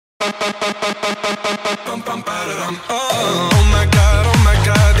Oh my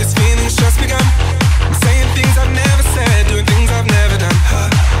God, this feeling's just begun. I'm saying things I've never said, doing things I've never done.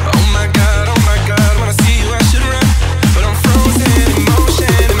 Oh my God, when I see you I should run, but I'm frozen in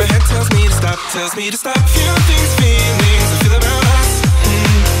motion, and my head tells me to stop, tells me to stop. Feelings I feel about us.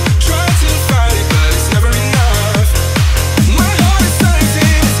 Try to fight it, but it's never enough. My heart is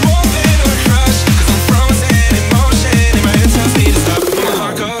racing, it's more than a crush, 'cause I'm frozen in motion, and my head tells me to stop. My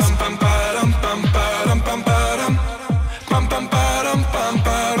heart goes bum ba dum bum ba dum bum ba dum bum bum ba dum bum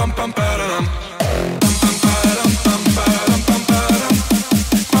ba dum bum ba dum.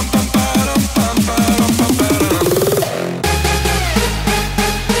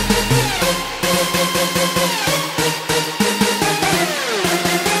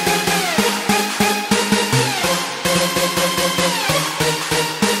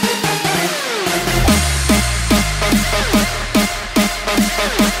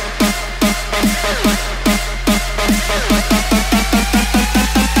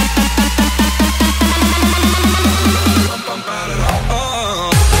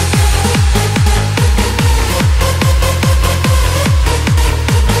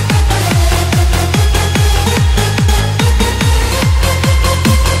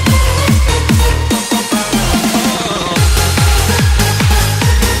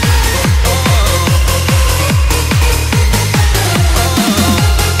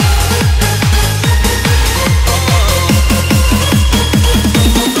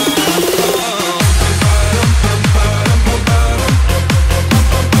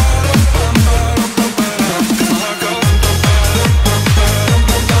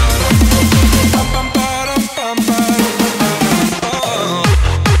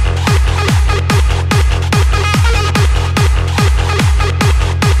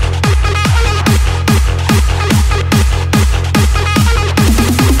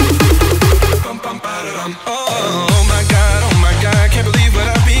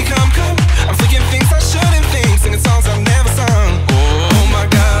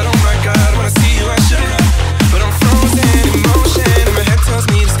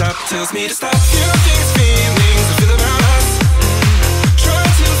 Tells me to stop. Feelings I feel about us. Try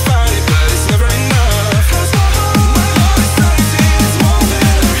to fight it, but it's never enough. 'Cause my heart is racing, it's more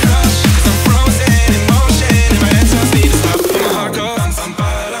than a crush, 'cause I'm frozen in motion, and my head tells me to stop. My heart goes bum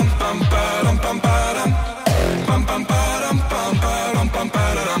ba dum bum ba dum bum ba dum bum bum ba dum bum ba dum bum ba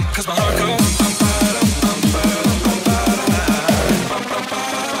dum. 'Cause my heart goes bum ba dum bum ba dum bum ba dum bum bum ba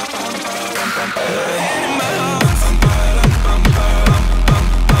dum bum ba dum. In my heart, bum ba dum bum ba dum bum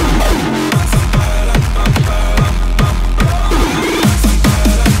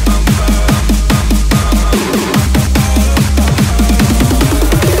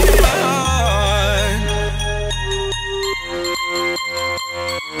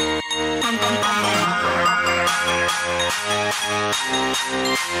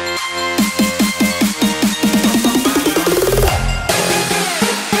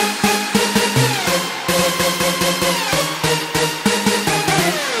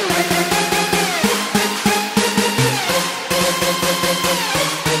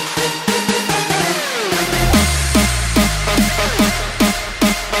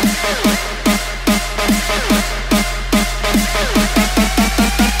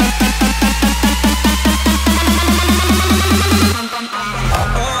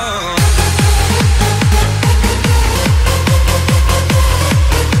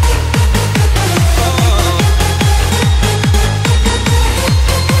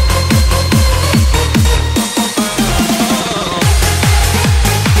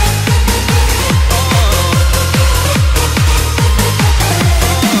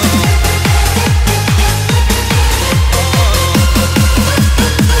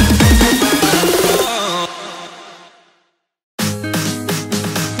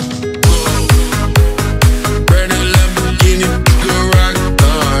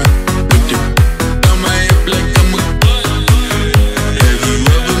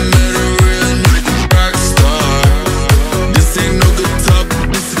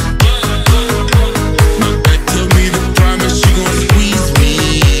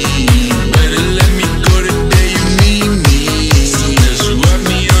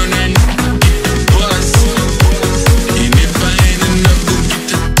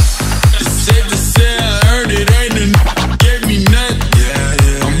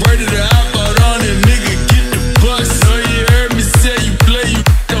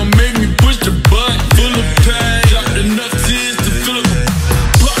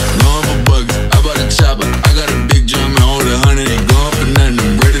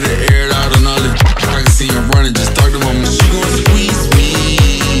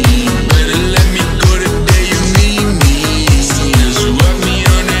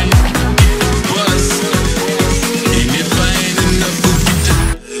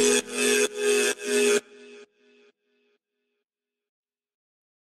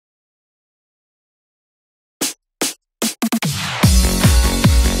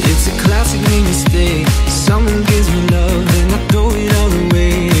stay. Someone gives me love and I throw it all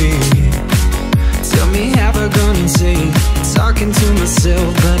away. Tell me, have I gone insane? Talking to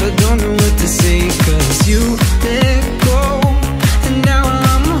myself, but I don't know what to say. 'Cause you let go, and now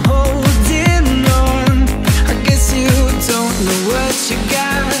I'm holding on. I guess you don't know what you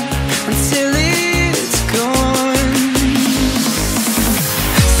got until it's gone.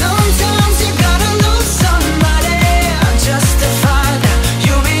 Sometimes you gotta lose somebody just to find out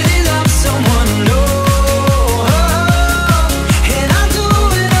you really love someone. No, and I do,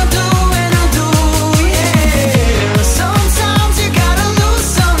 and I do, and I do, yeah. Sometimes you gotta lose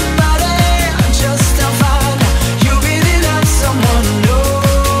somebody just to find out you really love someone. No,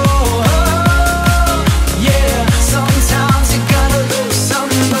 yeah. Sometimes you gotta lose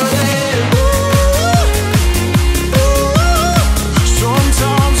somebody.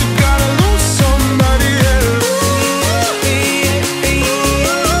 Sometimes you gotta lose somebody.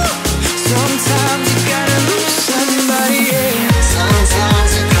 Sometimes you gotta lose somebody.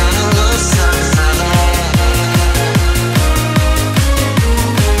 Sometimes you gotta lose somebody.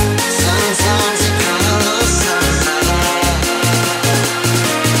 Sometimes you gotta lose somebody.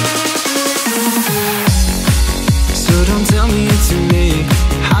 So don't tell me it's too late,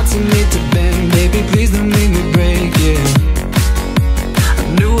 hard to make the bend, baby, please don't make me break, yeah. I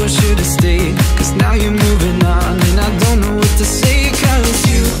knew I should've stayed, 'cause now you're moving on, and I don't know what to say. 'Cause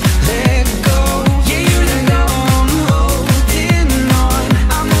you let go, yeah, you let go. I'm holding on,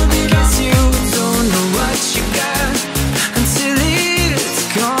 I'm holding on. 'Cause you don't know what you got until it's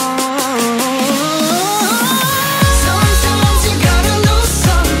gone. Sometimes you gotta lose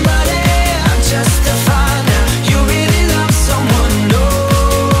somebody just to find out you really love someone. No,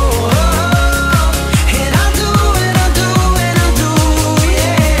 and I do, and I do, and I do,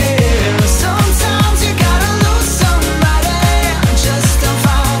 yeah. Sometimes you gotta lose somebody just to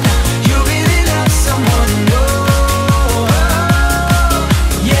find out you really love someone. No,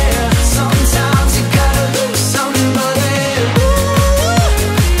 yeah. Sometimes you gotta lose somebody.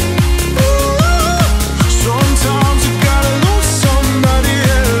 Sometimes you gotta lose somebody.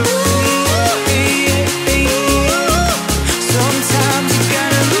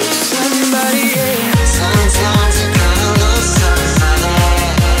 Sometimes you gotta lose somebody. Sometimes you gotta lose somebody.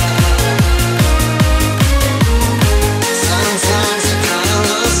 Sometimes you gotta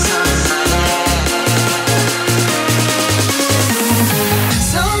lose somebody.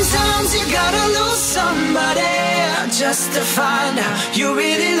 Sometimes you gotta lose somebody just to find out you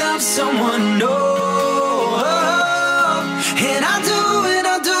really love someone. No, and I do, and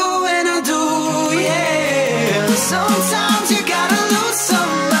I do, and I do, yeah. Sometimes you gotta lose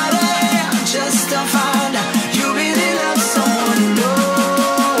somebody just to find out you really love someone. No,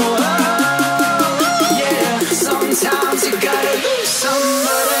 yeah. Sometimes you gotta lose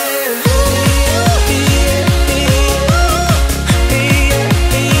somebody.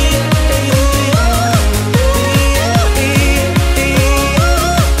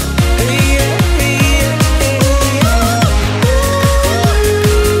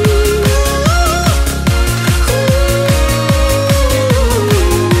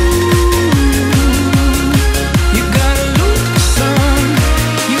 You gotta lose some,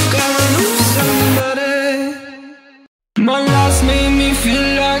 you gotta lose somebody. My loss made me feel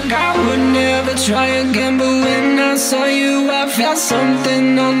like I would never try again, but when I saw you, I felt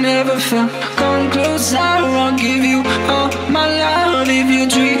something I never felt. Come closer, I'll give you all my love. If you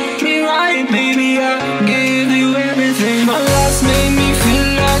treat me right, baby, I'll give you everything. My loss made me feel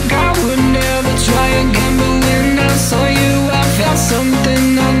like I would never try again, but when I saw you, I felt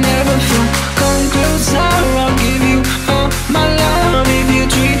something I never felt. Come closer, I'll give you all my love. If you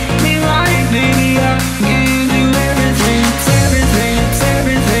treat me right, baby, I'll give you everything. It's everything, it's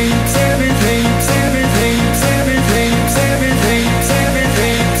everything, it's everything, it's everything, it's everything, it's everything, it's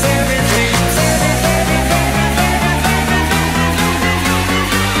everything, it's everything, it's everything.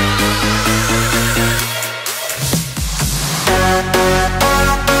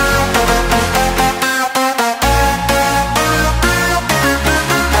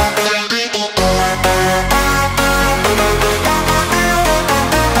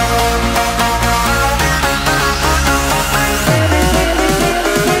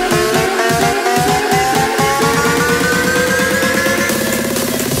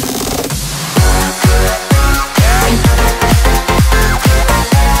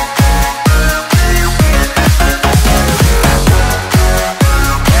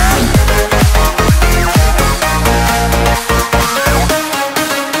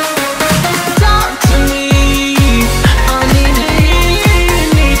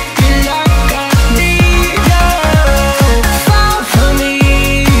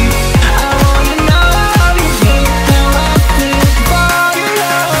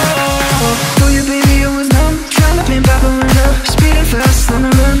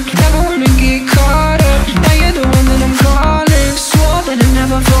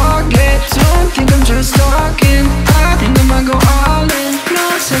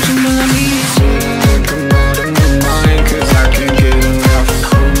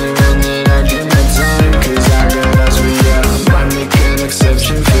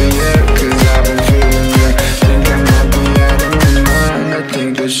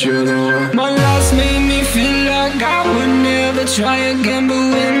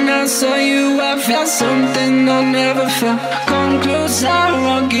 saw you, I felt something I never felt. Come closer,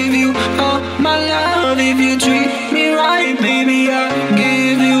 I'll give you all my love. If you treat me right, baby, I'll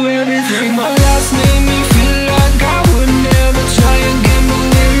give you everything. My last made me feel like I would never try again, but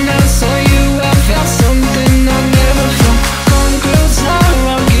when I saw you, I felt something I never felt. Come closer,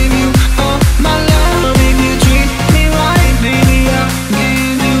 I'll give you all my love. If you treat me right, baby, I'll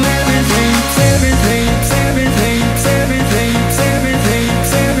give you everything. Everything, everything, everything, everything,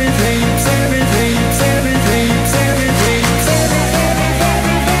 everything, everything, everything, everything,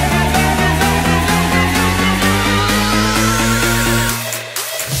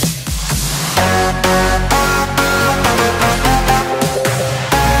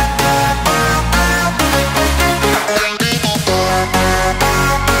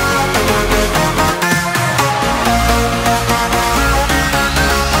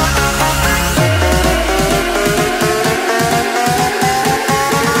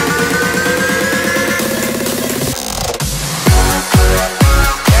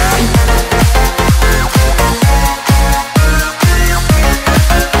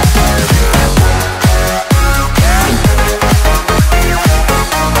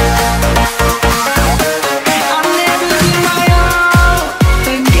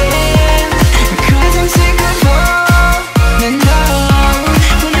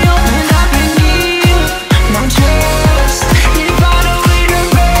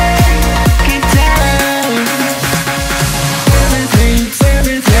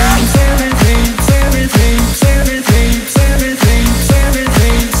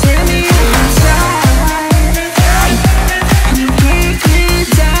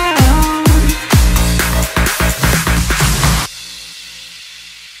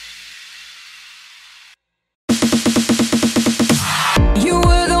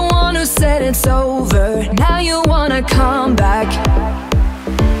 it's over, now you wanna come back.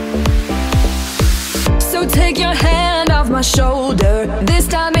 So take your hand off my shoulder, this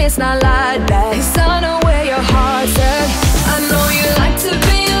time it's not like that. 'Cause I know where your heart's at. I know you like to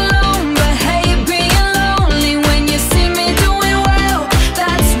be alone, but hate being lonely. When you see me doing well,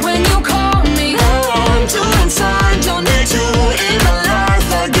 that's when you call me. Oh, I'm doing fine, don't need you in my life.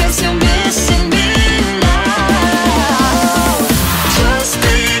 I guess you're missing me now. Just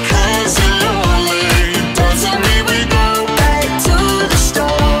because you're lonely doesn't mean we go back to the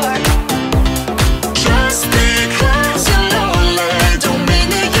store. Just because you're lonely don't mean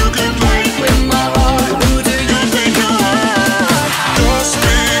that you can play with my heart. Who do you think you are? Just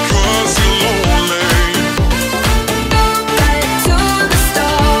because you're lonely, back to the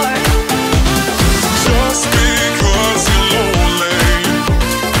store. Just because you're lonely,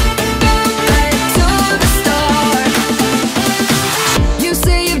 back to the store. You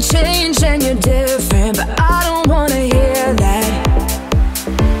say you've changed and you're different, but I don't wanna hear that.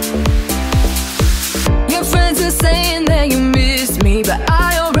 Your friends are saying that you miss me, but I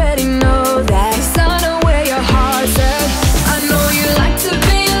already know that. 'Cause I know where your heart's at. I know you like to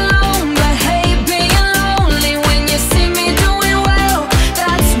be alone, but hate being lonely. When you see me doing well,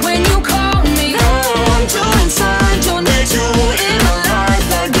 that's when you call me. Oh, I'm doing fine, don't need you in my life.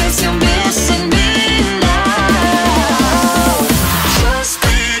 I guess you're missing me now. Just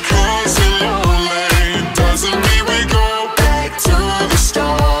because you're lonely doesn't mean we go back to the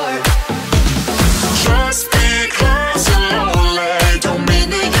start. Just because you're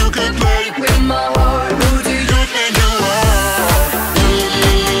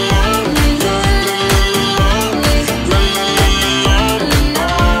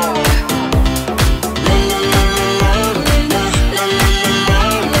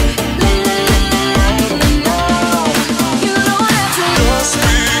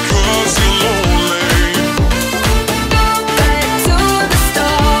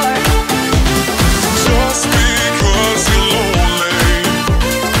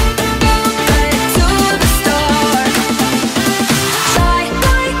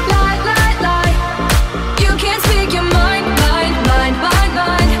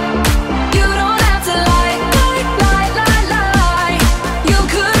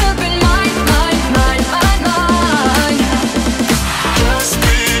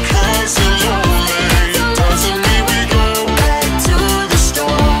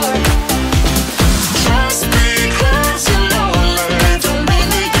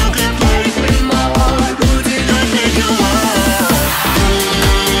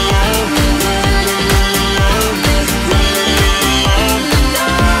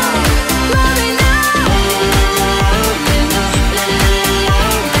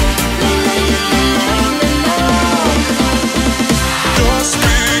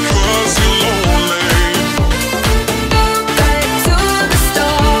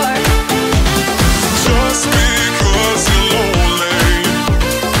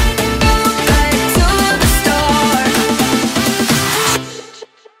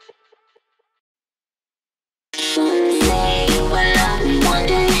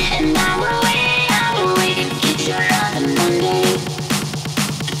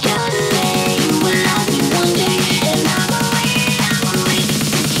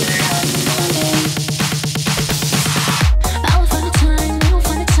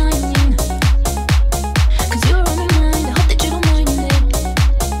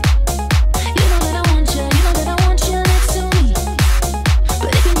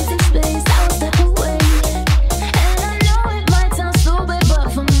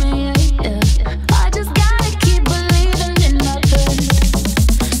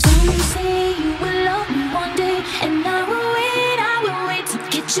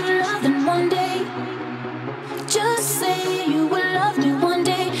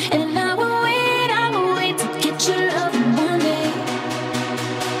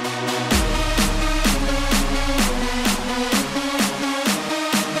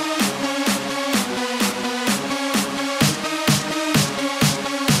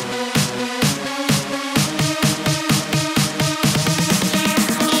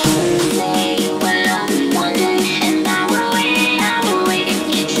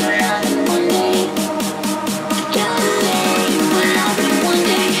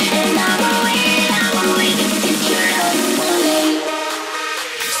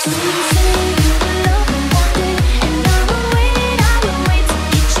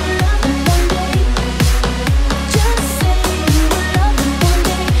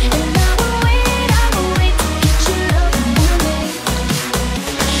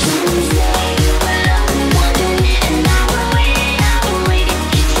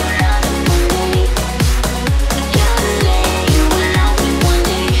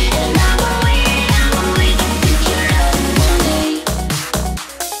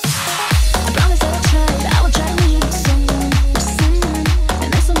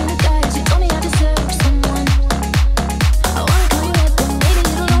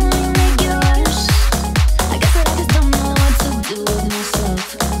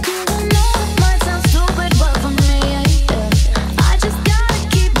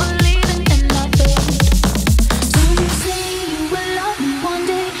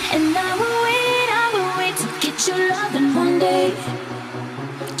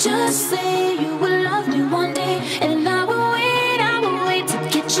Just say you will love me one day, and I will wait to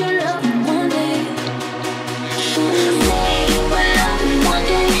get your love one day. Say you will love me one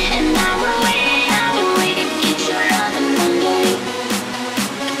day, and I will wait to get your love one day.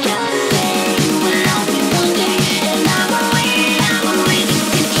 Just say you will love me one day, and I will wait to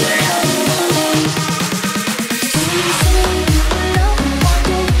get your love one day. Say you will love me one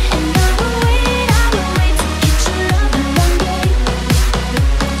day, and I will wait to get your love one day.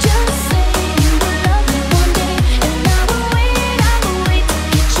 Just say you will love me one day.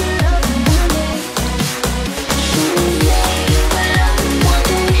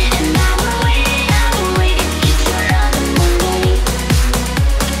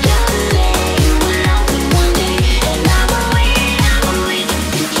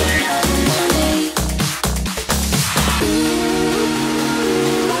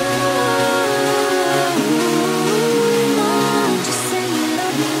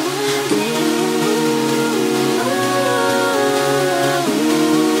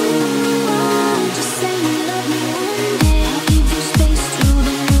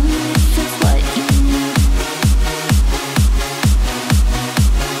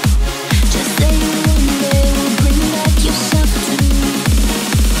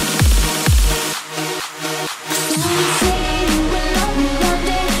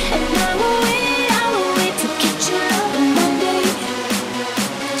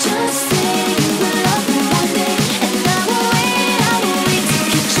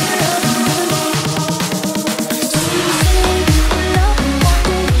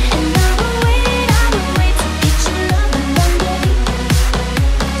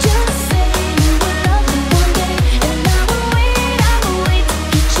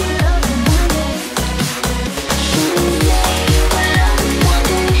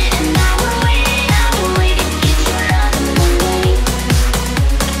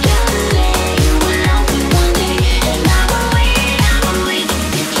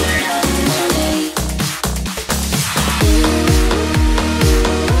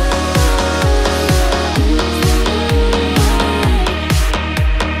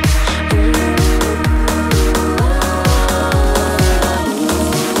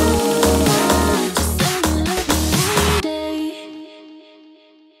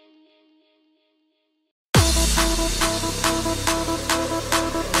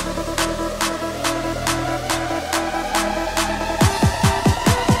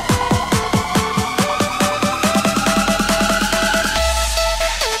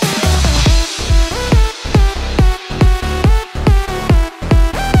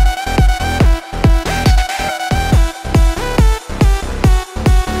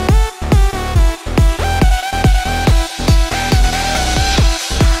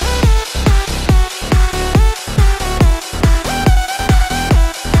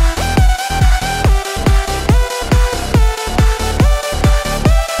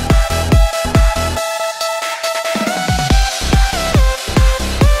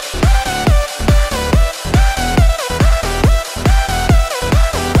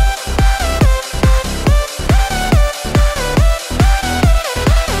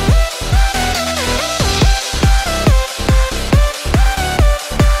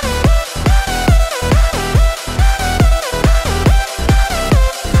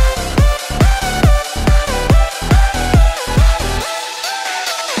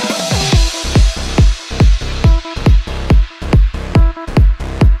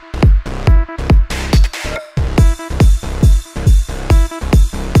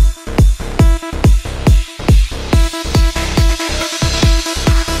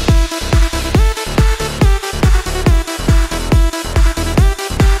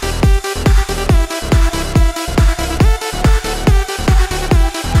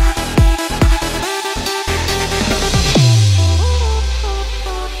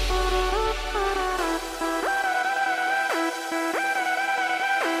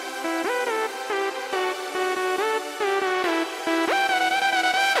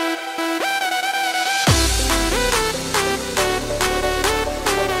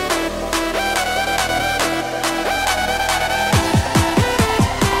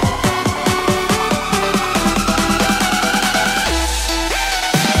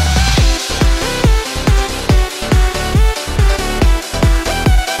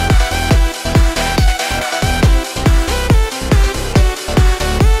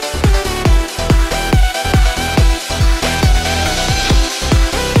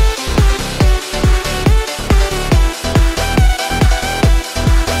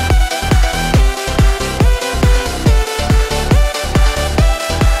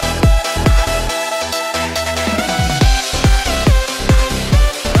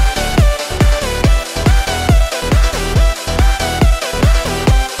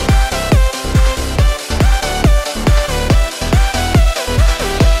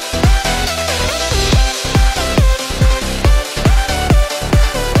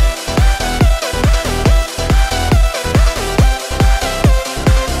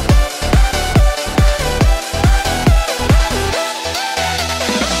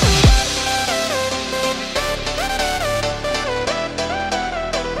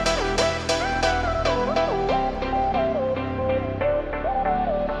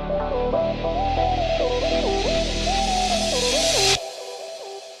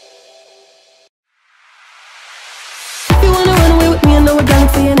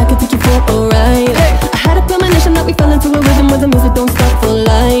 feel alright. I had a premonition that we fell into a rhythm where the music don't stop for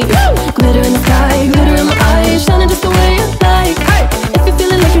life. Glitter in the sky, glitter in my eyes, shining just the way I like. If you're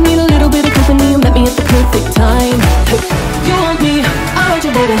feeling like you need a little bit of company, you met me at the perfect time. You want me, I want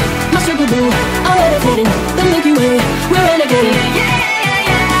you, baby. My sugar boo, I'm meditating. The Milky Way, we're renegading.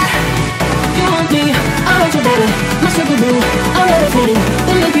 You want me, I want you, baby. My sugar boo, I'm meditating.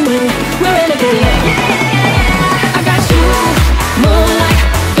 The Milky Way, we're renegading. I got you, moonlight,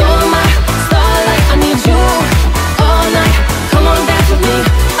 you're my starlight. I need you all night. Come on, dance with me.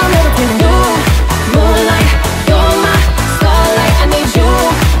 I'm meditating. You, moonlight, you're my starlight. I need you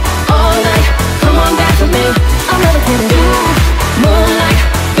all night. Come on, dance with me. I'm meditating. You, moonlight,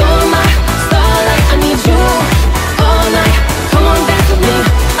 you're my starlight. I need you all night. Come on, dance with me.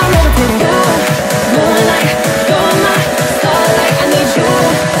 I'm meditating. You, moonlight, you're my starlight. I need you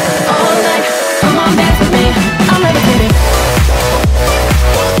all night. Come on, dance with me. I'm meditating.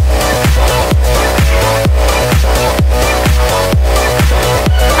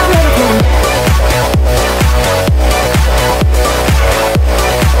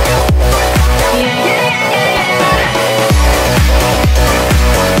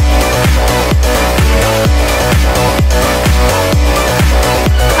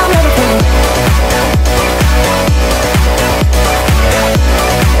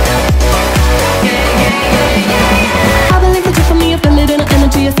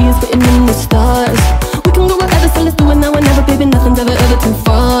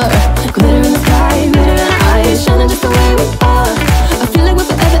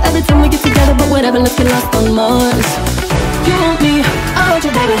 Let's get lost on Mars. You want me, I want you,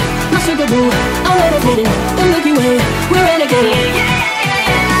 baby. My sugar boo, I'm meditating. The Milky Way, we're renegading.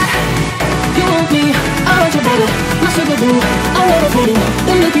 You want me, I want you, baby. My sugar boo, I'm meditating.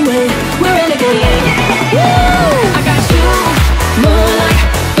 The Milky Way, we're renegading. Woo! I got you, moonlight,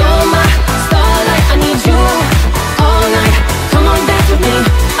 you're my starlight. I need you all night. Come on, dance with me.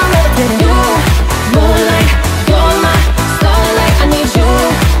 I'm meditating. You, moonlight, you're my starlight. I need you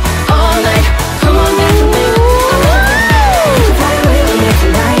all night. Come on, dance with me. You can fly away with me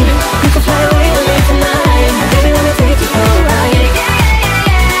tonight. You can fly away with me tonight. Baby, let me take you for a ride.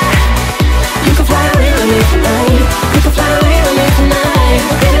 You can fly away with me tonight. You can fly away with me tonight.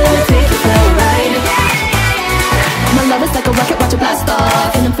 Baby, let me take you for a ride. My love is like a rocket, watch it blast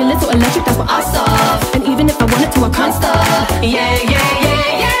off. And I'm feeling so electric, that's my ass off. And even if I wanted to, I can't stop. Yeah, yeah,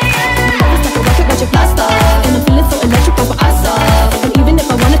 yeah, yeah, yeah. My love is like a rocket, watch it blast off. And I'm feeling so electric, that's my ass off. And even if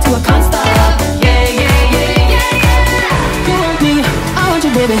I wanted to, I can't stop.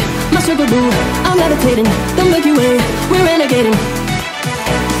 Baby, my sugar boo, I'm meditating. The Milky Way, we're renegading.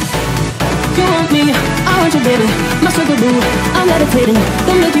 You want me, I want you, baby. My sugar boo, I'm meditating.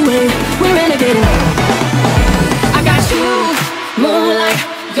 The Milky Way, we're renegading. I got you, moonlight,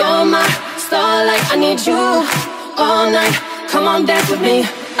 you're my starlight. I need you all night. Come on, dance with me.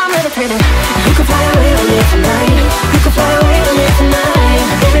 I'm meditating. You can fly away with me tonight. You can fly away with me tonight.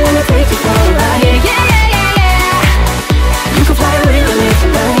 Baby, let me take you for a ride. Yeah, yeah, yeah, yeah. You can fly away with me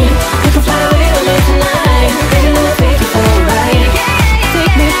tonight. You can fly away with me tonight. Baby, let me take you for a ride.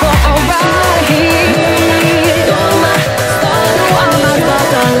 Take me for a ride. You're my starlight. I'm my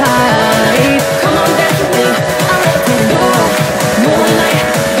starlight. Come on, dance with me. I'm meditating. You're moonlight.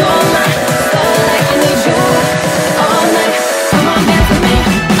 You're my starlight. I need you all night. Come on, dance with me.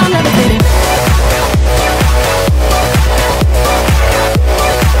 I'm meditating.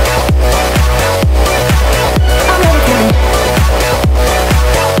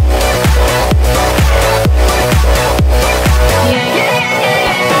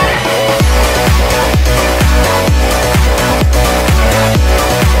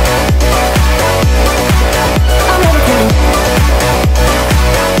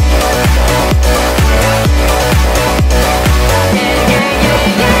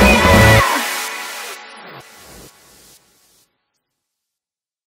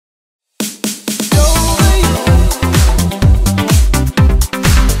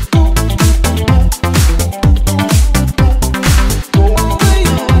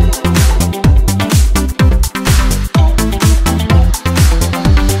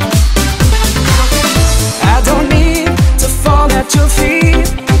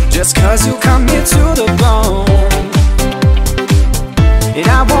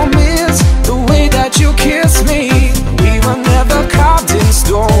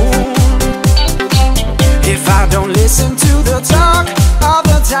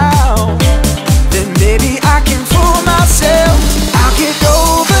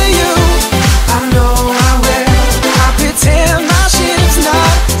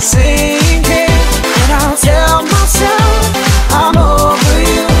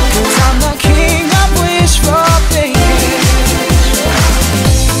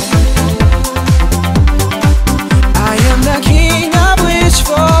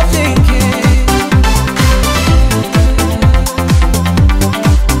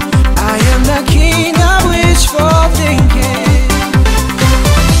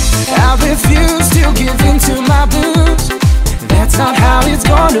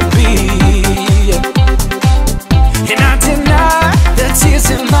 wanna be. And I deny the tears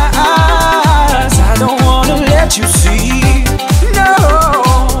in my eyes. I don't wanna let you see, no,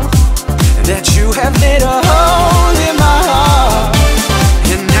 that you have made a hole in my heart.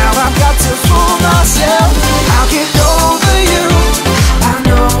 And now I've got to fool myself. I'll get over you, I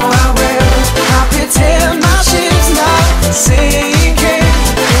know I will. I'll pretend my ship's not sinking,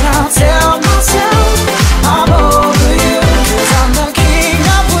 and I'll tell myself I'm over you, 'cause I'm the king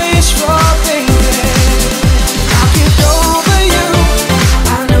I wish for, baby.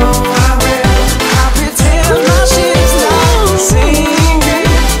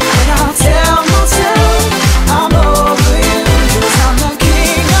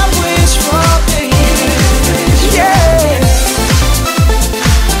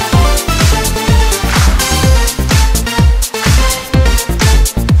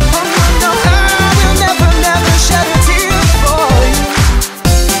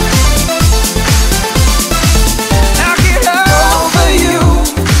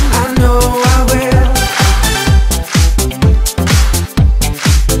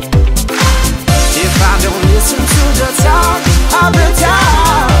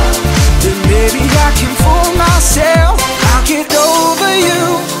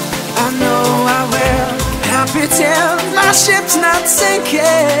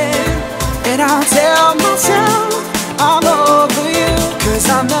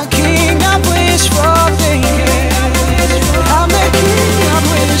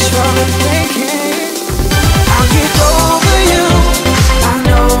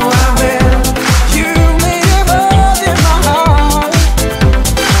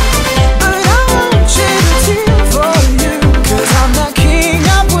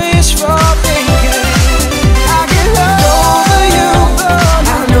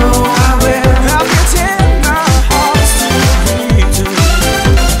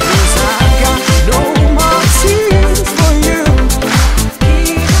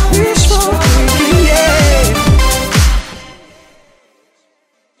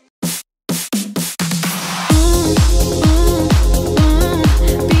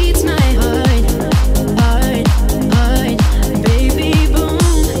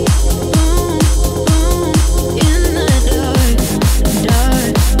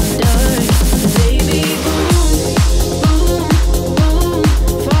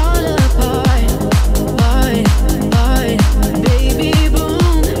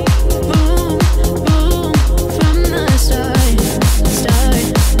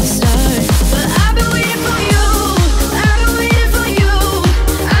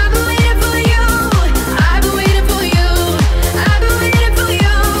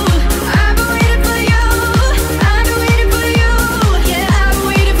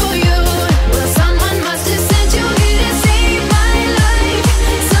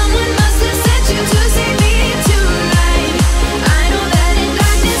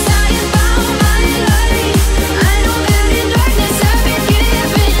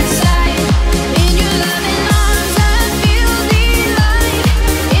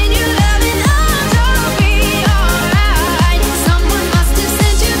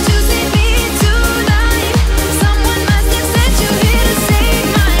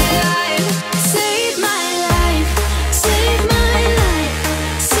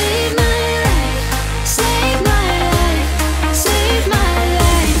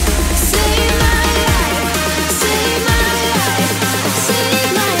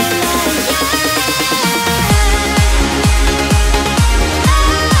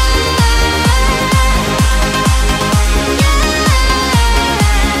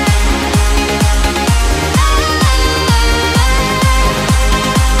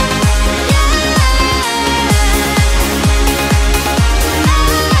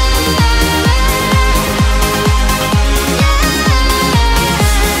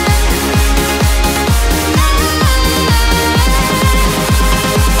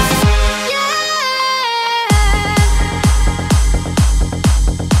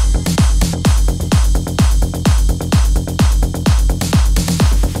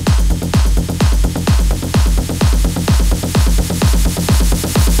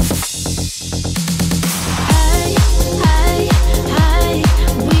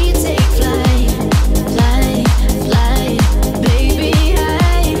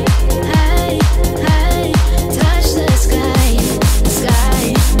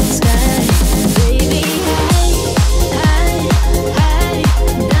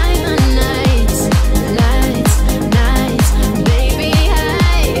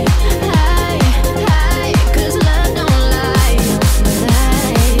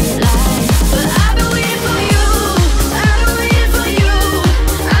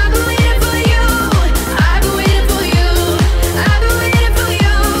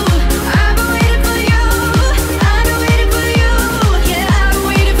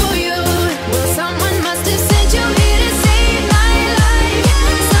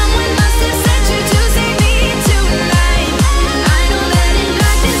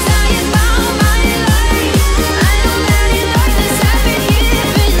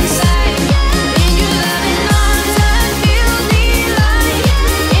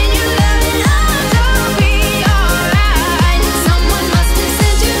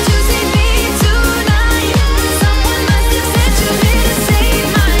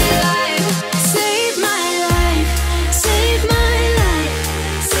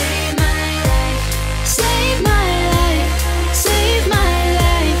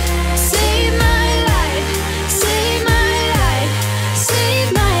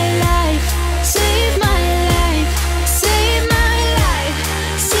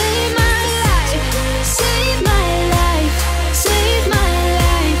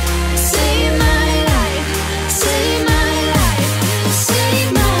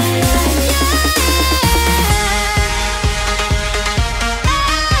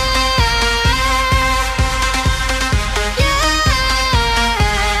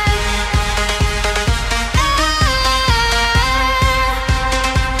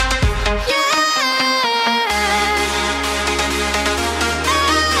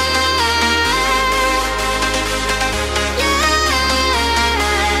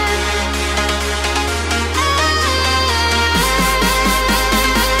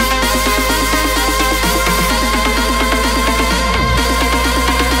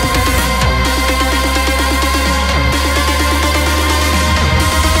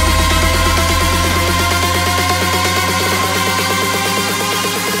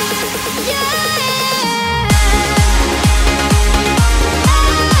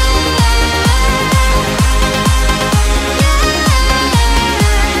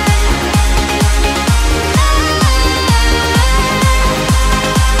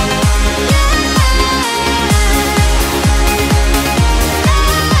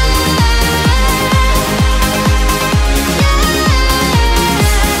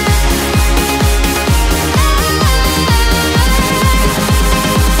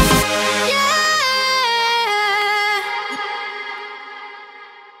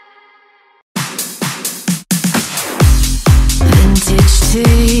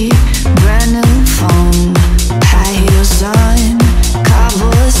 empty, brand new phone, high heels on,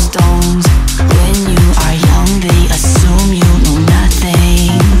 cobblestones. When you are young, they assume you know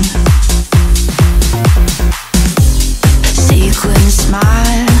nothing. Sequin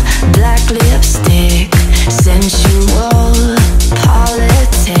smile, black lipstick, sensual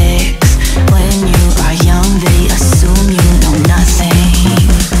politics. When you are young, they assume you know nothing.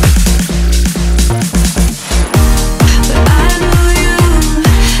 But I knew you,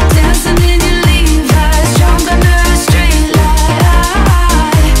 dancing in your Levi's, drunk under a street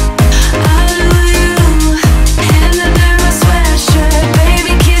light. I knew you, hand under my sweatshirt,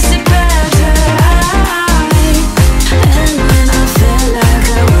 baby kiss it better. And when I felt like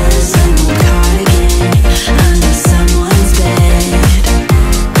I was in a cardigan under someone's bed,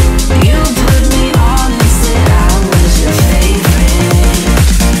 you put me on and said I was your favorite.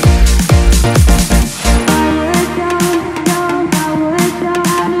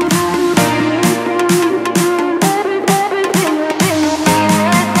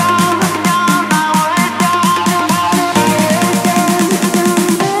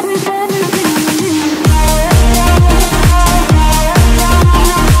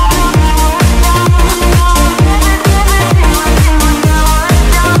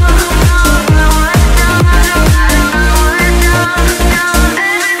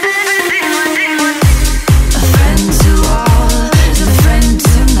 A friend to all is a friend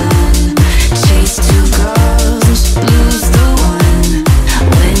to none. Chase two girls, lose the one.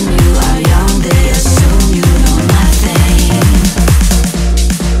 When you are young, they assume you know nothing.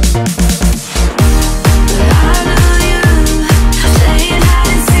 But I knew you, playing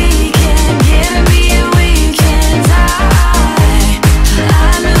hide and seek and giving me your weekends. I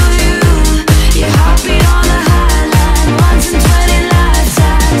knew you, your heartbeat on the high line, once in 20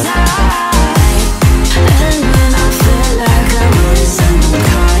 lifetimes. And when I felt like I was in a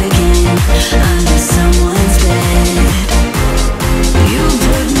cardigan under someone's bed, you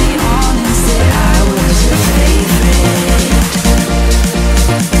put me on and said I was your favorite.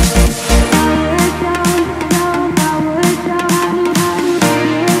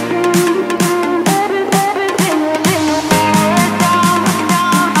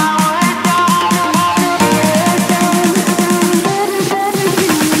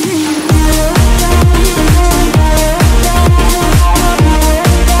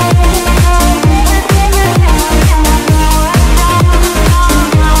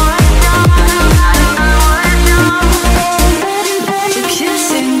 The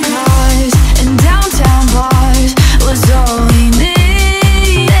kissing cars and downtown bars was all we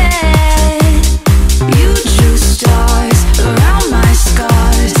needed. You drew stars around my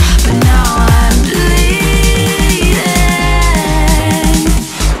scars, but now I'm bleeding.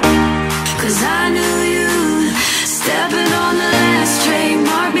 'Cause I knew you, stepping on the last train,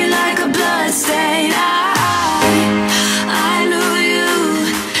 marked me like a bloodstain. I knew you,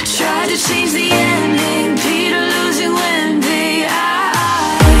 tried to change the ending, Peter losing Wendy.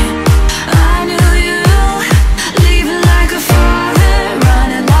 I knew you, leaving like a father,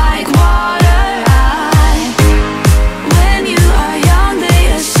 running like water. When you are young, they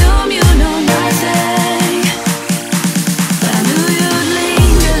assume you know nothing. But I knew you'd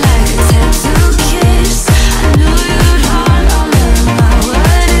linger like a tattoo kiss. I knew you'd haunt all of my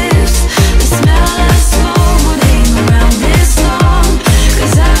what ifs. The smell of smoke would hang around this long.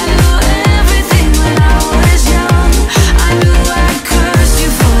 'Cause I knew everything when I was young. I knew I'd curse you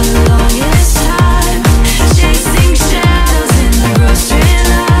for the longest time, chasing shadows in the grocery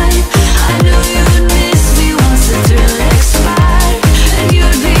line. I knew you'd miss me once the thrill expired, and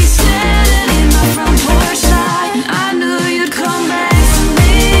you'd be standing in my front porch light. And I knew you'd come back to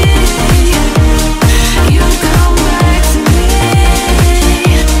me. You'd come back to me.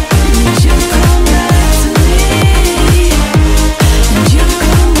 And you'd come back to me. And you'd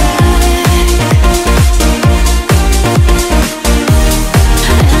come back.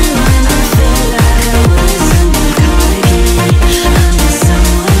 And when I felt like I was in a cardigan under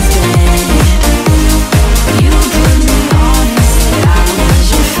someone's bed, you put me on and said I was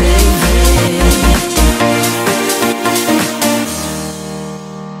your favorite.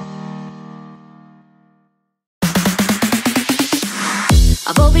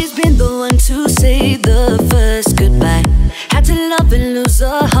 I've always been the one to say the first goodbye. Had to love and lose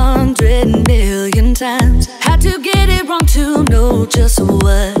 100,000,000 times. Had to get it wrong to know just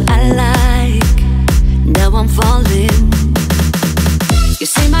what I like. Now I'm falling. You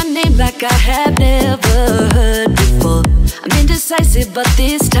say my name like I have never heard before. I'm indecisive, but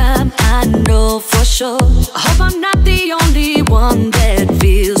this time I know for sure. I hope I'm not the only one that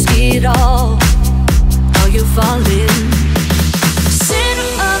feels it all. Are you falling? Say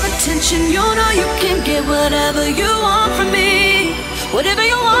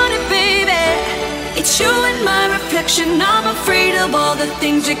of all the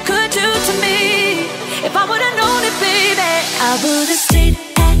things you could do to me. If I would've known it, baby, I would've stayed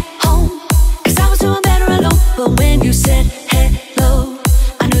at home, 'cause I was doing better alone. But when you said hello,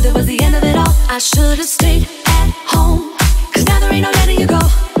 I knew that was the end of it all. I should've stayed at home, 'cause now there ain't no letting you go.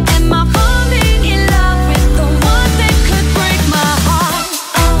 Am I falling in love with the one that could break my heart?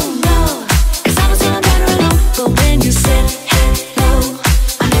 Oh no, 'cause I was doing better alone. But when you said hello,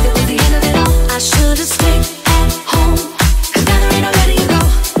 I knew that was the end of it all. I should've stayed at home, 'cause now there ain't no letting you go.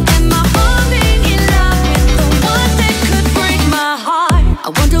 Am I falling in love with the one that could break my heart? I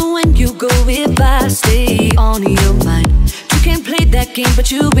wonder when you go if I stay on your mind. You can't play that game, but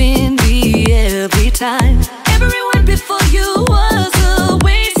you win me every time. Everyone before you was a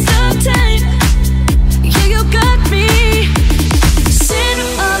waste of time. Yeah, you got me. Center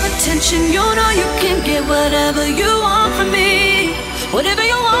of attention, you know you can get whatever you want from me. Whatever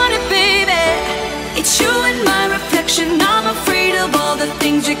you want it, baby. It's you and my reflection. I'm afraid of all the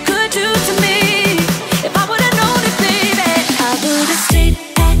things you could do to me. If I would've known it, baby, I would've stayed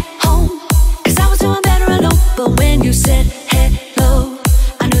at home, 'cause I was doing better alone. But when you said hello,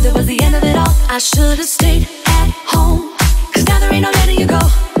 I knew that was the end of it all. I should've stayed at home, 'cause now there ain't no letting you go.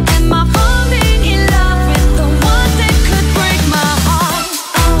 Am I falling in love with the one that could break my heart?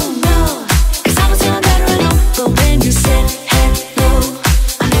 Oh no, 'cause I was doing better alone. But when you said hello,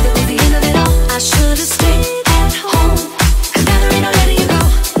 I knew that was the end of it all. I should've stayed at home, 'cause now there ain't no letting you go.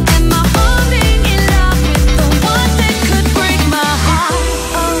 Am I falling in love with the one that could break my heart?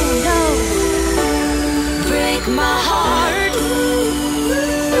 Oh no, break my heart,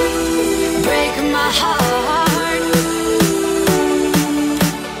 break my heart.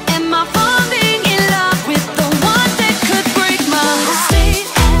 Am I falling in love with the one that could break my heart? Stay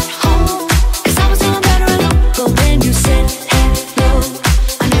at home, 'cause I was doing better alone. But when you said hello,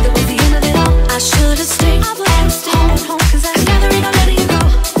 I knew that was the end of it all. I should've stayed at home, 'cause now there ain't no letting you go.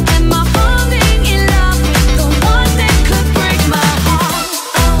 Am I falling in love with the one that could break my heart?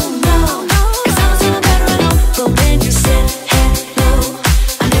 Oh no, 'cause I was doing better alone. But when you said hello,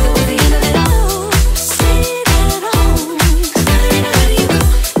 I knew that was the end of it all. Stay at home, 'cause now there ain't no letting you go.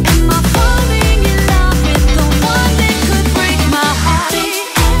 Am I falling in love with the one that could break my heart? Stay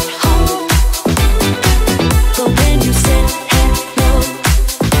at home, but when you said hello,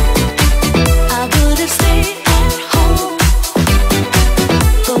 I would've stayed at home.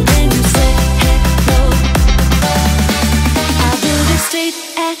 But when you said hello, I would've stayed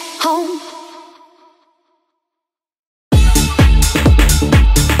at home.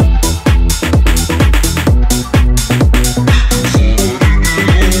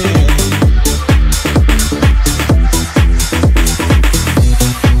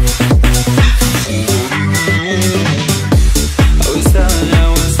 I always thought I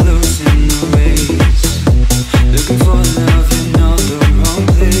was losing the race, looking for love in all the wrong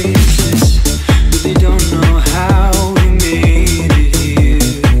places, but they don't know how we made it here.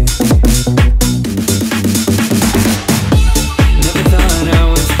 Never thought I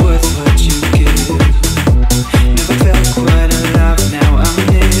was worth what you give. Never felt quite alive, now I'm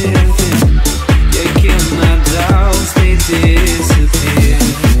living. You kill my doubts, they disappear.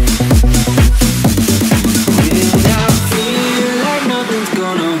 And I feel like nothing's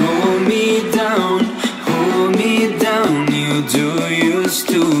gonna hold me down, hold me down. You do used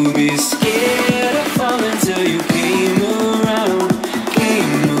to be scared of falling till you came around,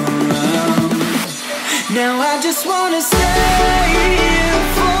 came around. Now I just wanna stay,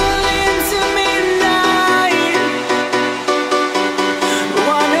 fall into midnight.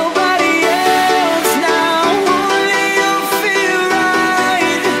 Want nobody else now, only you feel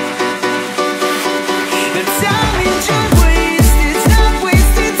right. And time you just wasted, stop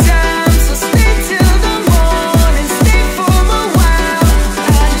wasting time. So stay till the morning, stay for a while.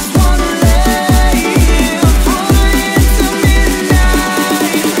 I just wanna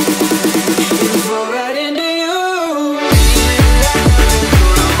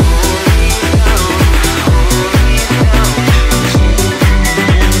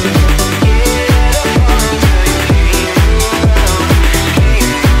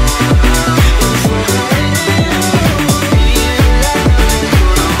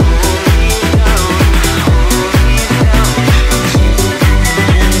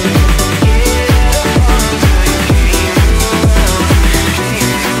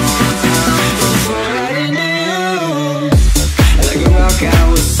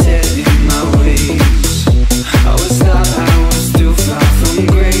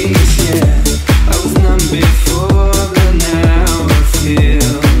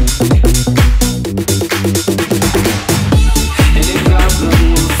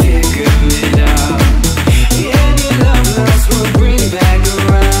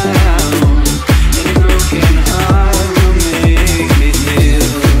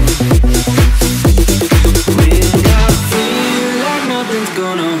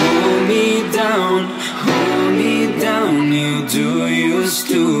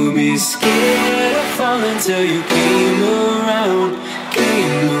be scared of falling till you came around,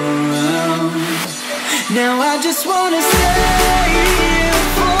 came around. Now I just wanna stay here,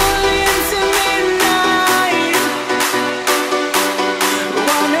 fall into midnight,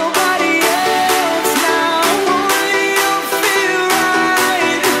 while nobody else now, only you'll feel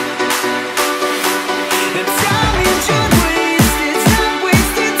right. And time is just wasted, time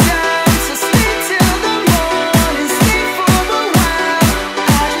wasted time. So stay till the morning, stay for a while.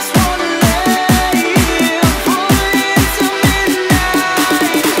 I just wanna lay here, fall into midnight,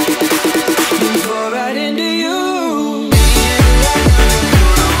 and pour right into you.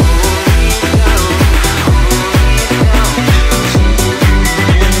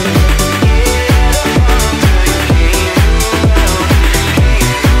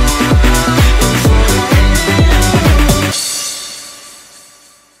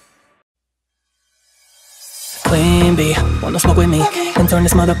 Queen bee, wanna smoke with me and turn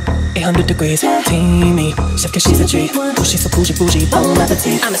this mother 800 degrees. Teamy, chef cause she's a G. Pushy so bougie, bougie, bone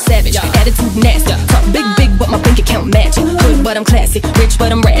appetit. I'm a savage, attitude nasty. Talk big, big, but my bank account matching. Good, but I'm classy. Rich,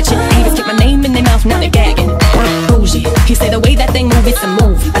 but I'm ratchet. Haters get my name in their mouth, now they're gagging. Bougie, he say the way that thing move, it's a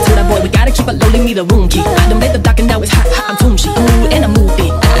move. I told that boy we gotta keep it low, leave me the room key. I done made the dock and now it's hot, hot, I'm toomshy. Ooh, and I move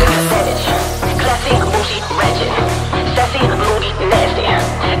it. I'm a savage, classy, bougie, ratchet. Sassy, moody, nasty.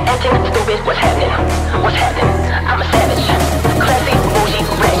 Acting stupid, what's happening? What's happening? I'm a savage, classy, bougie,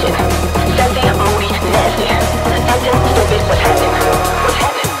 ratchet. Sassy, moody, nasty. Acting stupid, what's happening? What's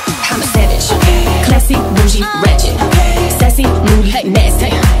happening? I'm a savage, classy, bougie, ratchet. Sassy, moody, nasty.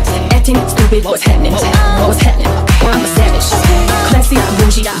 Acting stupid, what's happening? What's happening? I'm a savage, classy,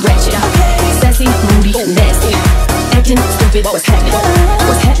 bougie, ratchet. Sassy, moody, nasty. Acting stupid, what's happening?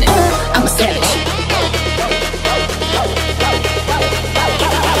 What's happening? I'm a savage.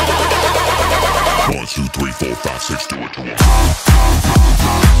 1, 2, 3, 4, 5, 6, do it to 1.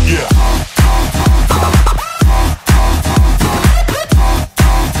 Yeah.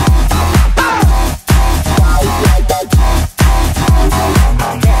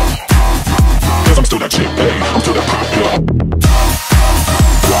 Cause I'm still that chick, hey, I'm still that popular.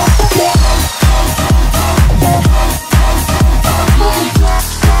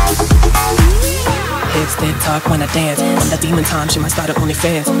 Hips did talk when I dance. On the demon time, she might start her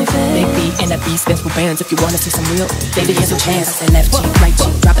OnlyFans. Big beat and that beat stands for bands. If you wanna see some real, baby, here's a chance. I said left cheek, right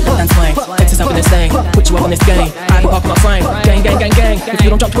cheek, drop it left and swing. Texas up with this thing, put you up on this game. I can walk my frame, gang, gang, gang, gang. If you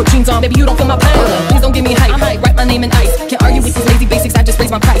don't drop 12 jeans on, baby, you don't feel my pain. Please don't give me hype, write my name in ice. Can't argue with these lazy basics, I just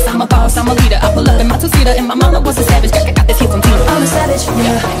raise my price. I'm a boss, I'm a leader, I pull up in my two-seater. And my mama was a savage, I got this hit from Tina. I'm a savage,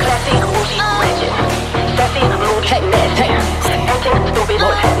 yeah. Classy, bougie, ratchet. Sassy, moody, nasty. Acting stupid,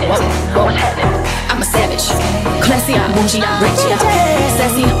 what's happening? What's happening? I'm a savage, classy, bougie, ratchet.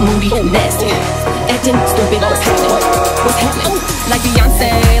 Sassy, moody, nasty. Acting stupid, what's happening? What's happening? Like Beyonce,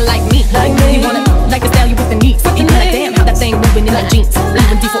 like me. You wanna like the style you with the knees. And you're like, damn, how that thing moving in the jeans.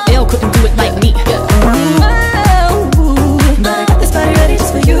 Even D4L couldn't do it like me. But I got this body ready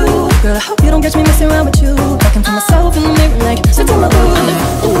just for you. Girl, I hope you don't catch me messing around with you. Talking to myself in the mirror like, sit to my boo. I'm like,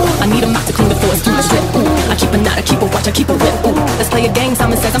 ooh, I need a mop to clean before it's too much drip. Ooh, I keep a knot, I keep a watch, I keep a whip. Ooh, let's play a game,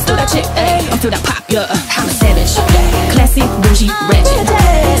 Simon says I'm still that chick. Ay, I'm still that popular, I'm a savage. Classy, bougie, ratchet.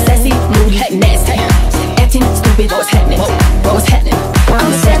 Sassy, moody, nasty. Acting stupid, what's happening? What's happening?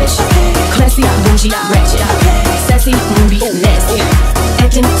 I'm a savage. Classy, bougie, ratchet. Sassy, moody, nasty.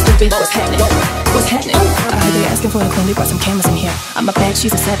 Acting stupid, what's happening? What's happening? They asking for the clone, they brought some cameras in here. I'm a bad,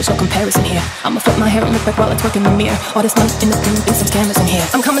 she's a savage, no comparison here. I'ma flip my hair and look back while I twerk in the mirror. All this money in the thing, and some scammers in here.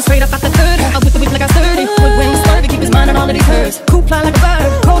 I'm coming straight up out the 30. I whip the whip like I 30. Wood when started, keep his mind on all of these herds. Cool fly like a bird,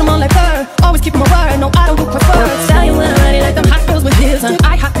 cold him on like her. Always keep him a word, no I don't do preferred. Stallion when I'm ready like them hot girls with his.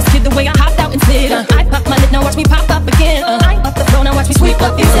 I hop this kid the way I hopped out and slid. I pop my lip, now watch me pop up again. I up the floor, now watch me sweep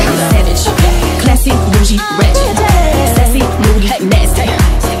up these. I'm a savage, classy, bougie, ratchet. Sassy, moody, nasty.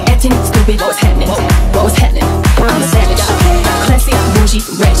 Acting stupid, what's happening? What's happening? I'm a savage, classy, bougie,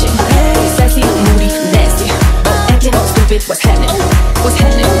 ratchet. Sassy, moody, nasty. Acting stupid, what's happening? What's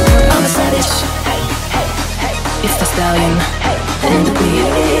happening? I'm a savage. It's the stallion and the beat.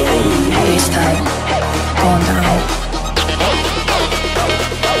 Each time, going down.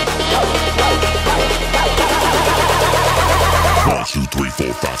 1, 2, 3,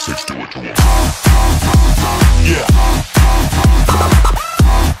 4, 5, 6, do it to 1. Yeah.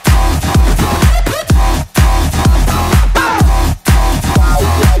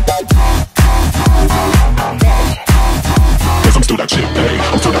 Cause I'm still that chick, hey,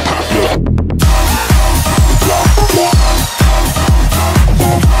 I'm still that popular.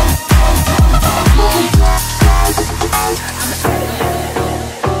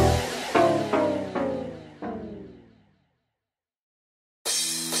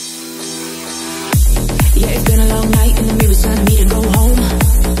 a long night and the mirror's telling me to go home.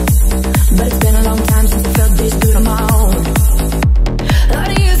 But it's been a long time since I felt this good on my own. A lot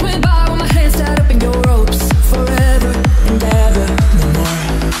of years went by with my hands tied up in your ropes. Forever and ever, no more.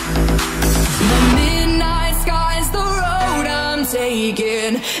 The midnight sky's the road I'm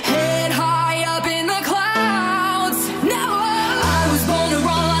taking. Head high up in the clouds. Now I was born to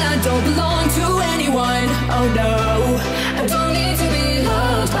run, I don't belong to anyone. Oh no, I don't need to be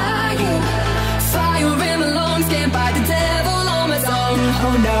loved by you. Fire in my lungs, can't fight the devil on my tongue.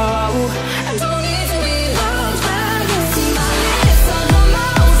 Oh no, I don't need to be loved by you. See my lips on the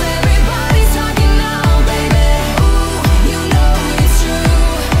mouth, everybody's talking now, baby. Ooh, you know it's true,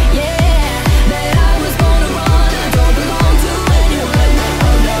 yeah, that I was born to run, I don't belong to anyone.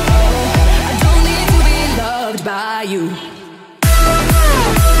 Oh no, I don't need to be loved by you.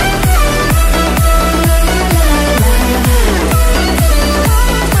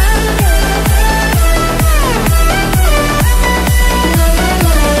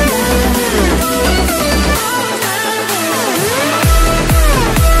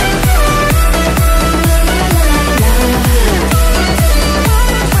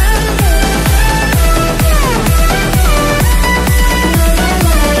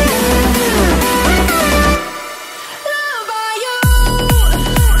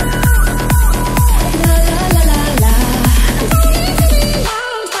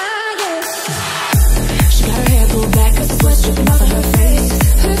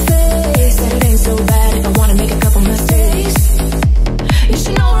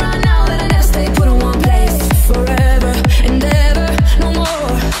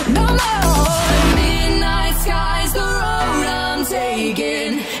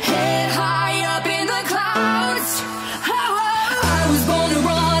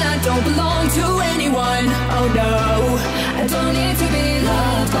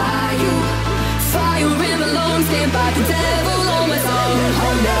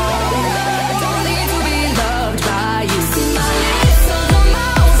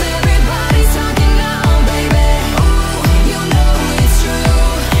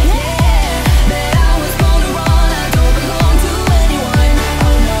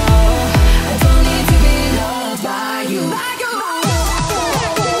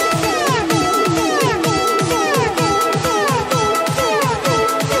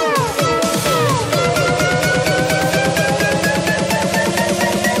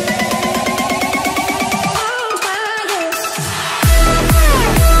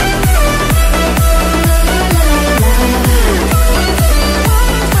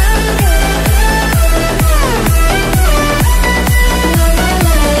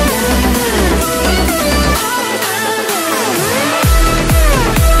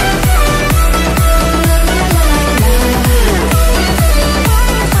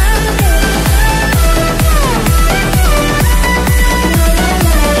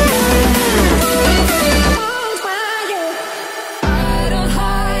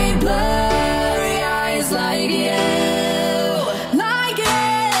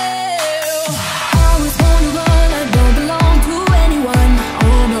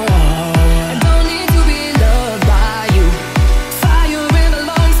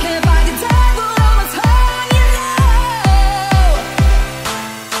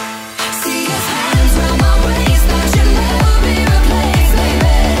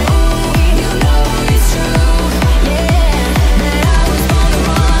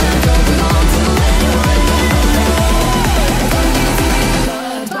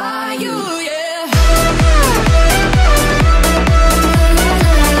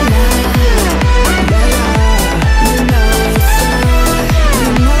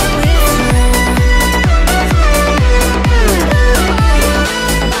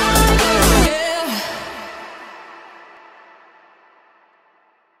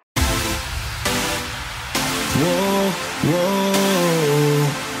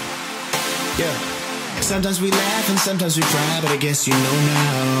 Sometimes we laugh and sometimes we cry, but I guess you know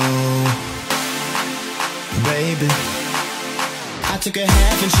now, baby. I took a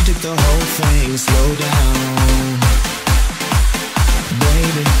half and she took the whole thing. Slow down,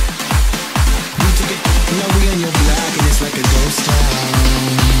 baby. We took it, now we on your block and it's like a ghost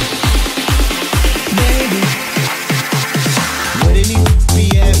town, baby. Where did you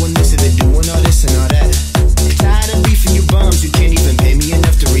be at when they said they're doing all this and all that? Tired of beefing you bums, you can't even pay me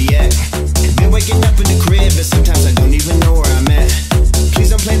enough to react. Been waking up in the crib, but sometimes I don't even know where I'm at. Please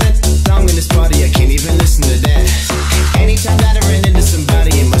don't play that song in this party, I can't even listen to that. Anytime that I ran into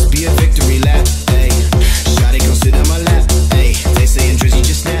somebody, it must be a victory lap. Hey, shawty gon' sit on my lap. Hey, they saying Drizzy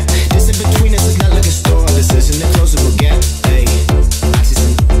just snap. This in between us is not like a store, this isn't a closable gap. Hey,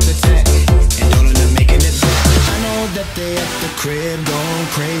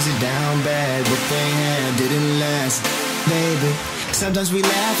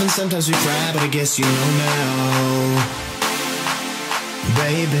 sometimes we cry, but I guess you know now.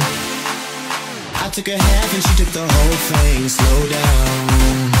 Baby, I took a half and she took the whole thing. Slow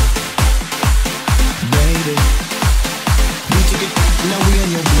down. Baby, we took it, now we on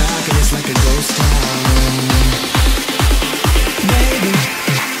your block and it's like a ghost town. Baby,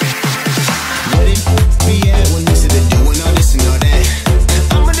 where did we at when we said they're doing all this and all that?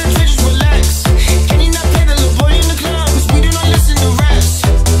 I'm in the trenches, relax. Can you not play the little boy in the club? Cause we do not listen to raps.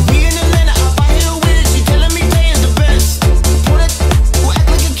 We in Atlanta, out by here with it. She telling me they is the best. Put it, we'll act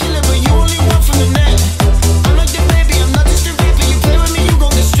like a killer, but you only want from the net. I'm like the baby, I'm not just a rapper. You play with me, you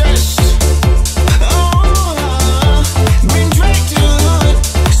gon' get stressed. Oh, been Drake to the hood.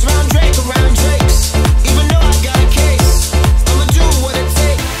 Surround Drake around Drakes. Even though I got a case, I'ma do what it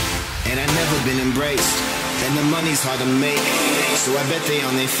takes. And I never been embraced, and the money's hard to make, so I bet they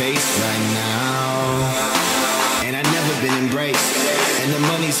on their face right now. And I never been embraced, and the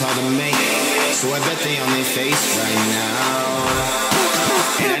money's hard to make, so I bet they on their face right now.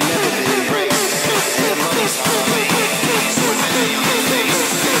 And I never been embraced, and the money's hard to make, so I bet they on their face.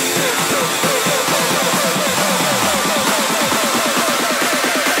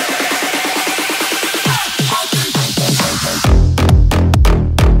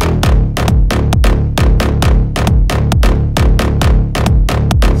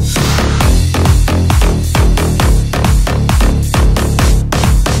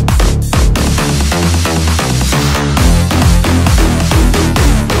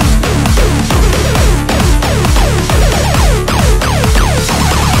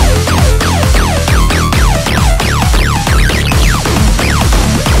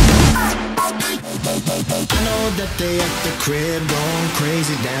 Crib going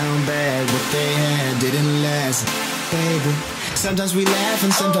crazy down bad. What they had didn't last, baby. Sometimes we laugh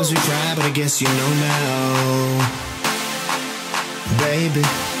and sometimes we cry, but I guess you know now. Baby,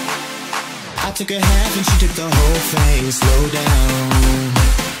 I took a half and she took the whole thing. Slow down.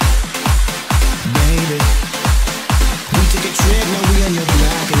 Baby, we took a trip, now we on your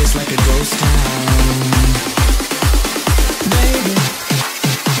block and it's like a ghost town. Baby,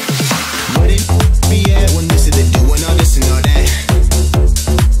 where did we at when they said they're doing all this and all that?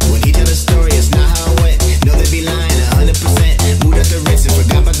 When he tell a story, it's not how it went. No, they be lying 100%. Moved out the Ritz and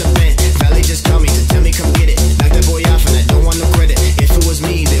forgot about the bent. Valley just called me to tell me come get it. Knocked that boy off and I don't want no credit. If it was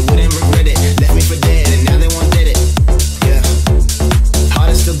me, they wouldn't regret it. Left me for dead and now they want dead it. Yeah,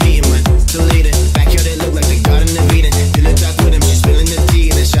 heart is still beating, man, still leading. Backyard they look like the Garden of Eden. Didn't talk with him, she spilling the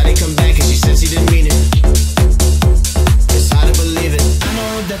tea. Then Shawty come back and she says she didn't mean it. It's hard to believe it. I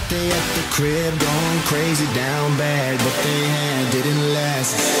know that they at the crib going crazy down bad. What they had didn't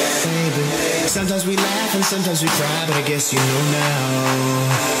last, baby. Sometimes we laugh and sometimes we cry, but I guess you know now.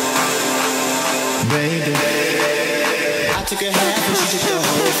 Baby, I took a half and she took the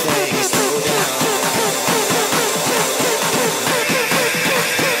whole thing. Slow down.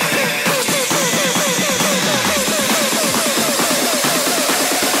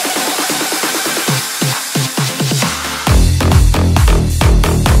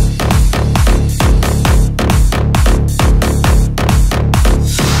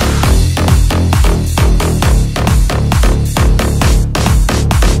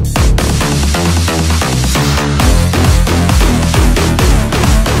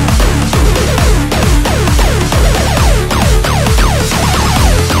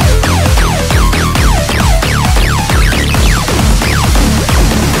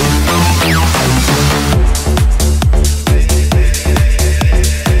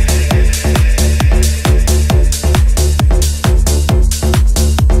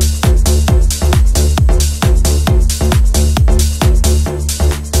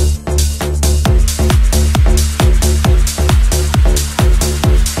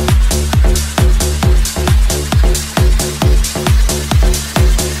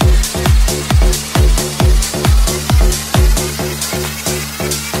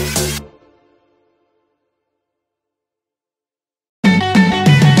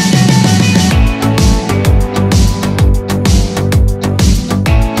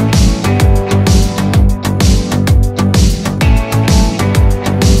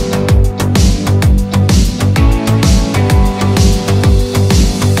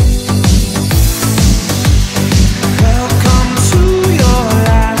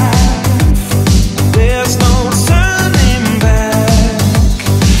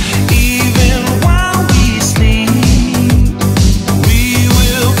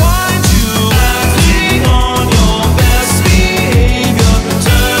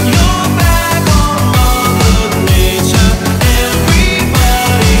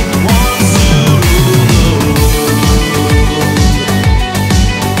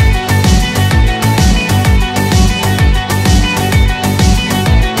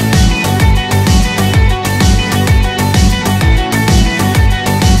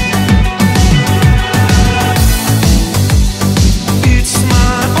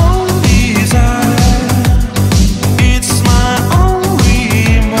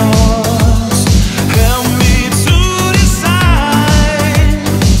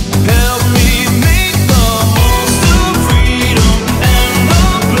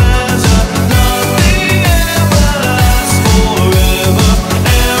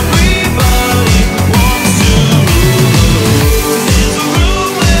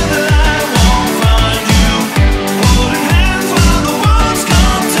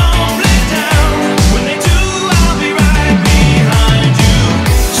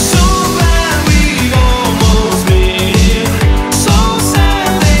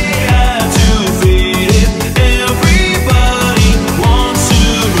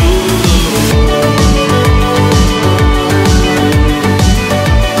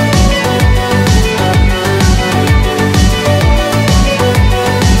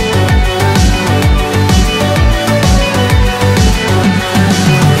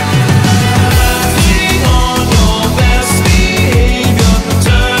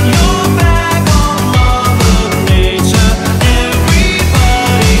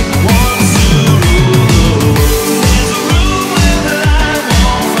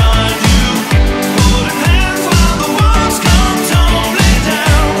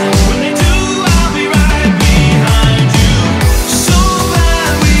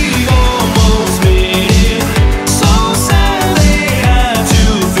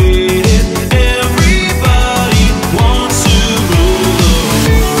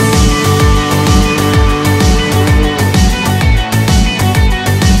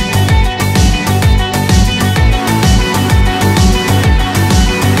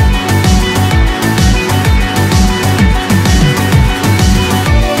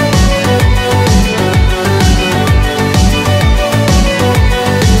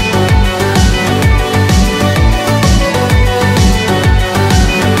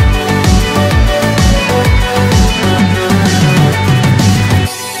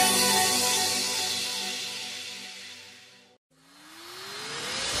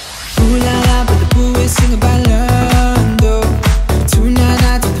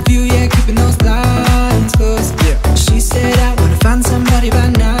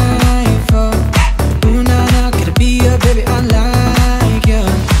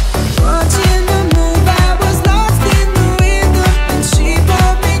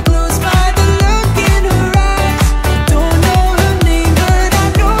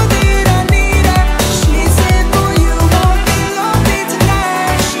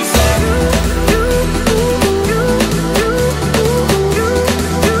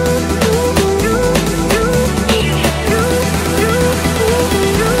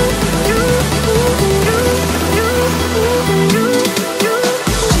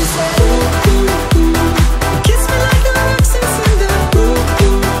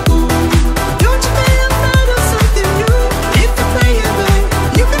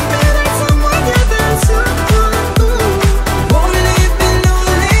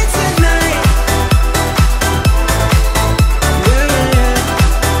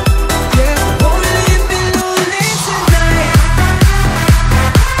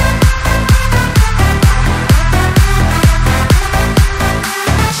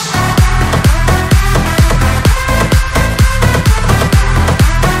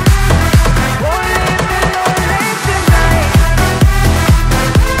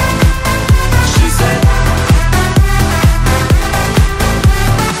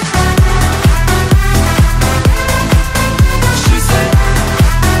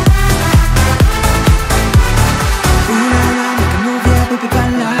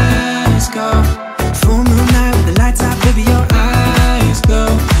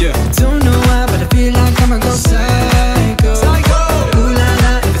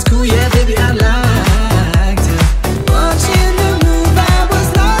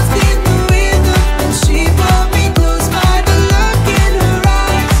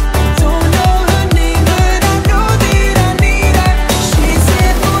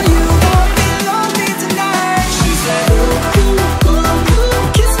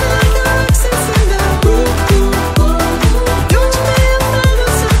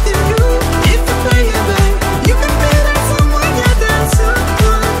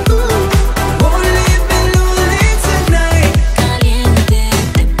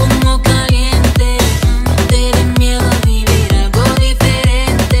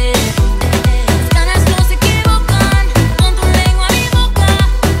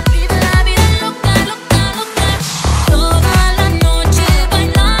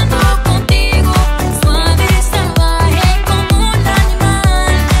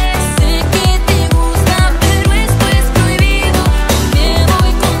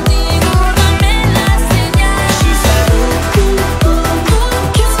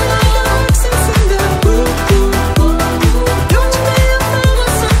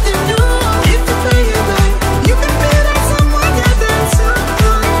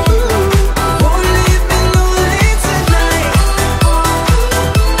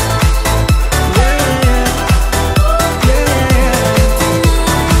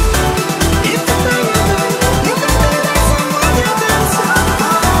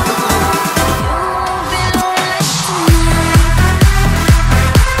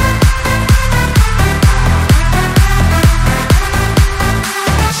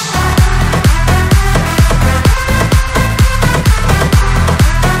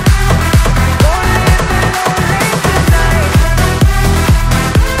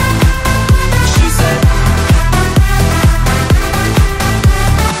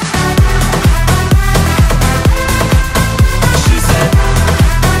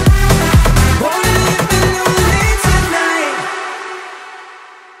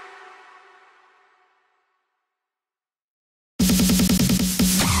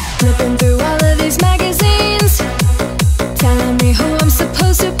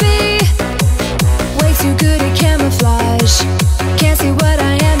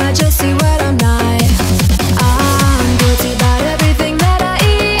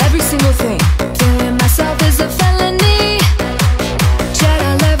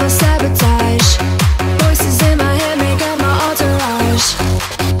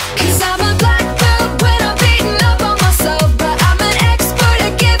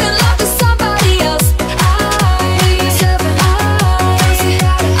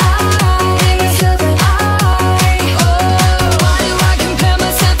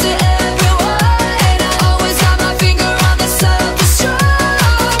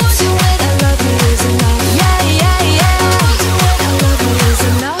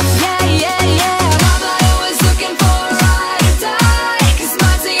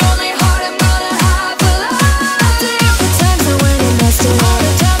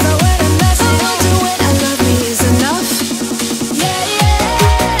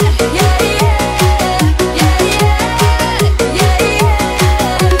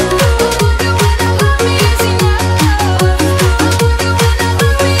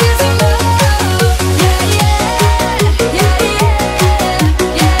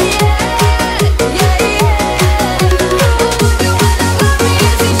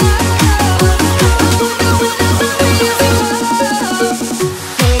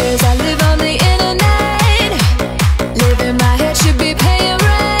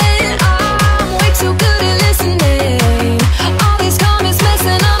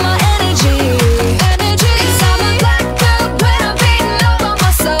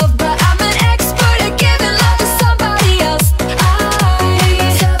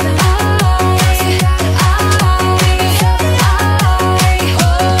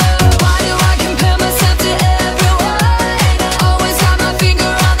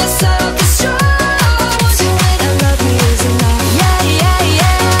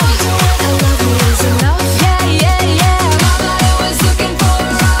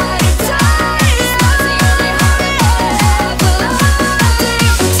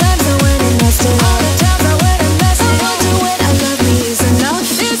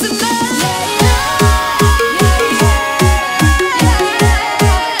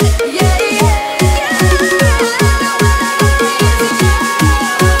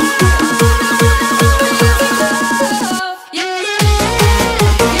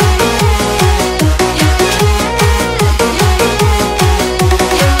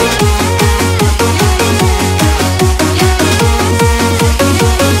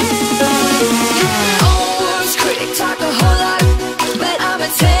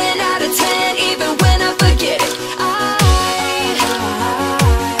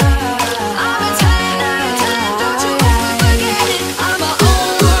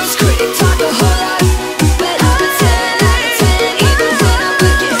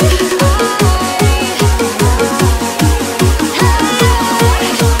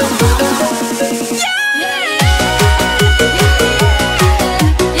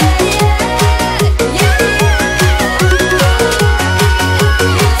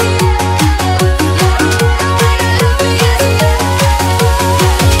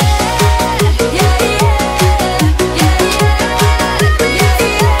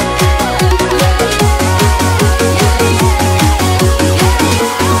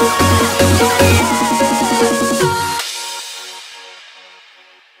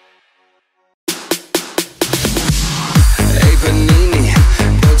 Hey Panini,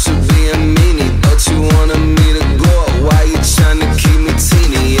 don't you be a meanie. Don't you wanna me to go? Why you tryna keep me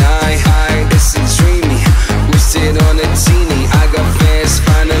teeny? It's a dreamy, wish it on a genie. I got fans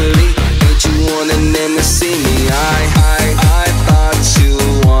finally, don't you wanna never see me? I thought you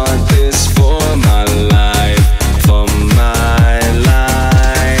want this for my life, for my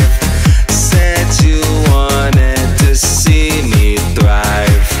life. Said you wanted to see me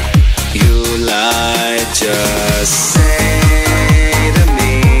thrive. You lied, just say to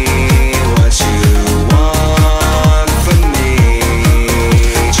me what you want from me.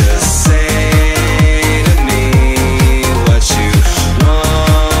 Just say to me what you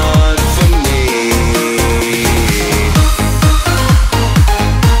want from me.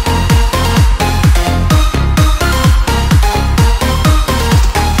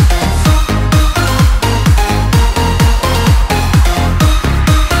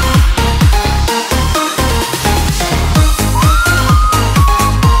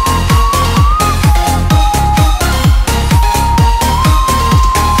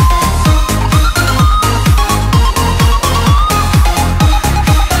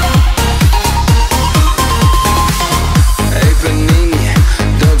 Hey Panini,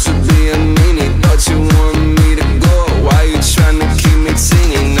 don't you be a meanie. Don't you want me to go? Why you tryna keep me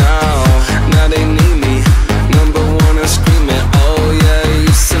teeny now they need me. Number one, I'm screaming. Oh yeah, you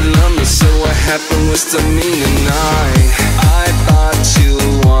used to love me. So what happened? What's the meaning? I thought you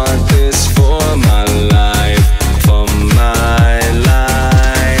want this for my life, for my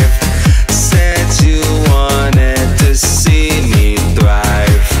life. Said you wanted to see me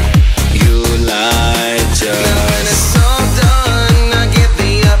thrive. You lied, just. Now when it's all done, I get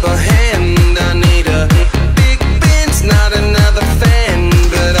the upper hand. I need a big Benz, not another fan.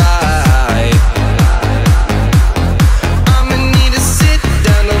 But I'ma need to sit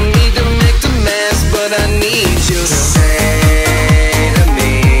down. Don't need to make demands, but I need you to say to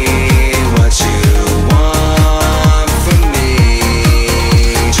me what you want from me.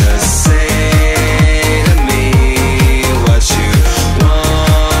 Just say to me what you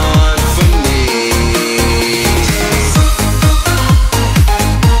want from me.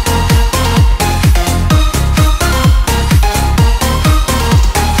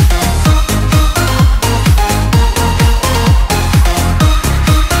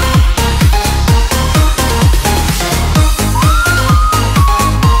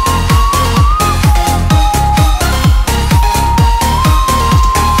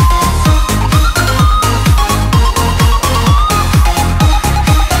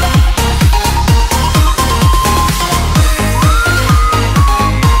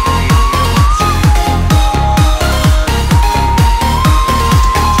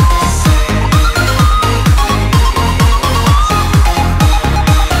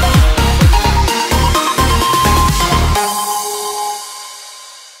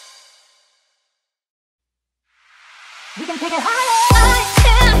 I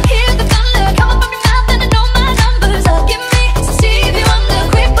can hear the thunder coming from your mouth, and I know my numbers. Give me some Stevie Wonder,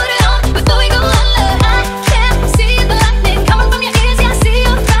 quick put it on before we go under. I can see the lightning coming from your ears, yeah I see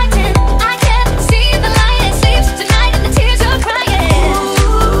you're frightened. I can see the light, it sleeps tonight and the tears you're crying.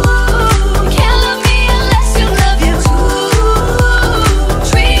 Ooh, can't love me unless you love you. Ooh,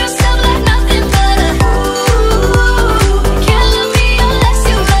 treat yourself like nothing but a. Ooh, can't love me unless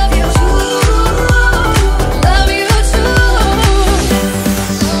you love you. Ooh, love you too.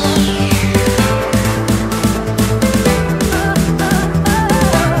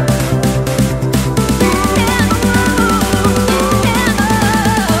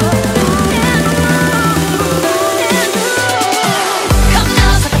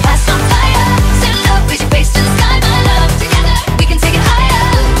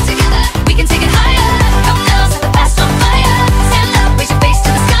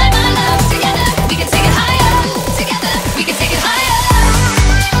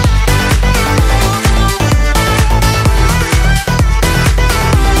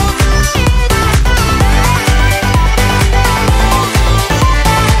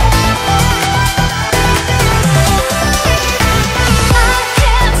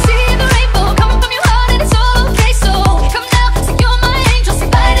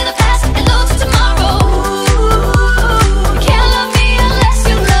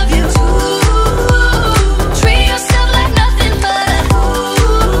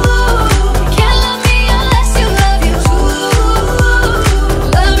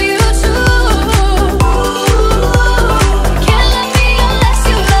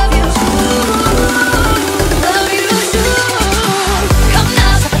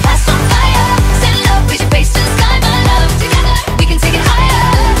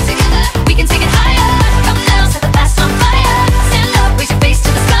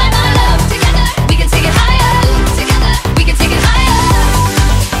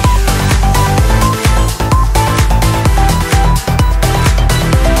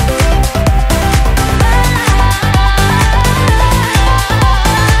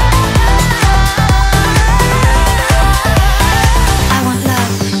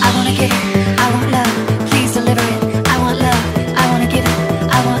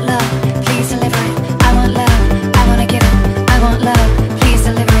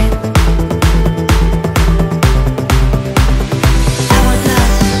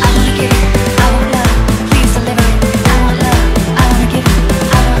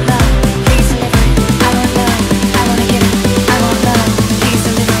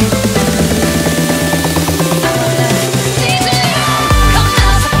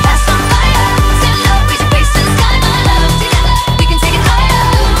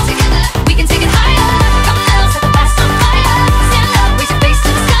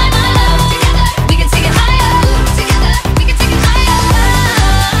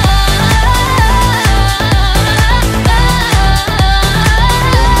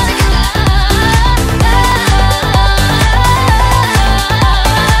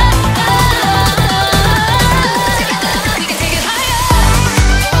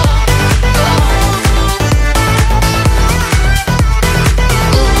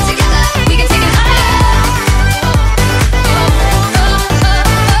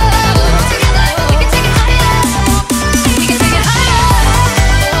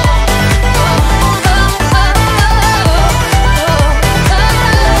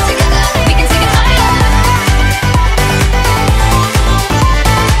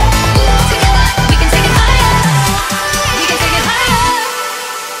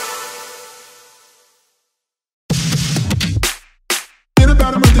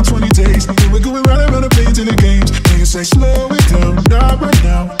 to 20 days. Then we're going round and round and playing to the games. And you say, slow it down, not right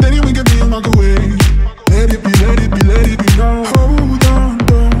now. Then you wink at me and walk away. Let it be, let it be, let it be known. Hold on,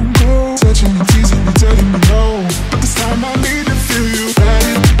 don't go. Touching and teasing and telling me no. But this time I need to feel you. Ride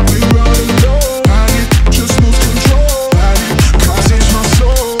it, we're all alone. Ride it, just lose control. Ride it, can't change my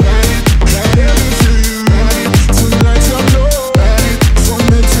soul. Ride it, let me feel you. Ride it, tonight's our low. Ride it, from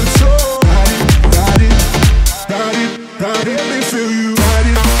head to toe. Ride it, ride it, ride it, ride it. Let me feel you. Ride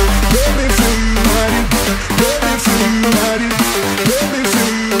it, let me feel you. Ride it, let me feel you. Ride it, let me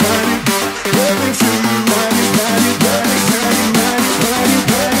feel you. Ride it, let me feel you. Ride it, ride it, ride it, ride it, ride it,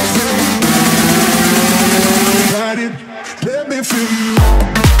 ride it, ride it, let me feel you.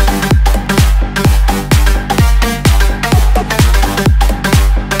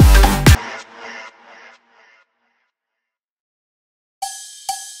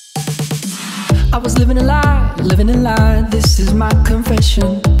 I was living a lie, this is my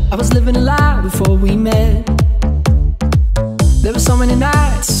confession. I was living a lie before we met. There were so many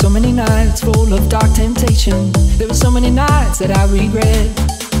nights full of dark temptation. There were so many nights that I regret.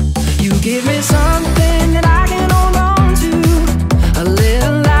 You give me something that I can hold on to, a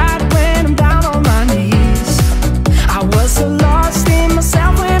little light when I'm down on my knees. I was so lost in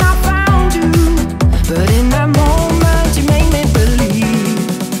myself when I found you, but in that moment you made me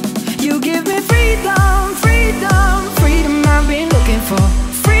believe. You give me freedom, freedom, freedom I've been looking for.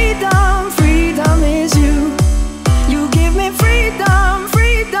 Freedom, freedom is you. You give me freedom,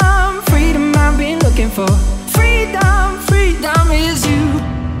 freedom, freedom I've been looking for. Freedom, freedom is you.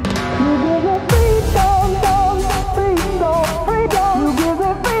 You give me freedom, freedom, freedom. You give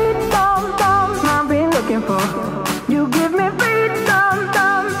me freedom, I've been looking for. You give me freedom,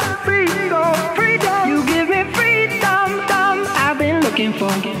 freedom, freedom. You give me freedom, I've been looking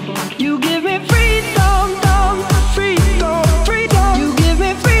for. You give me freedom, freedom, freedom. You give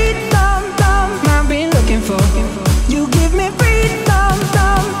me freedom, I've been looking for. You give me freedom,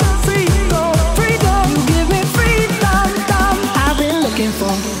 freedom, freedom. You give me freedom, I've been looking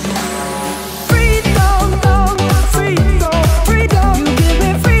for. Freedom, freedom, freedom. You give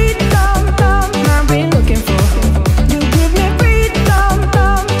me freedom, I've been looking for. You give me freedom,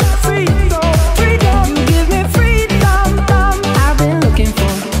 freedom, freedom. You give me freedom, I've been looking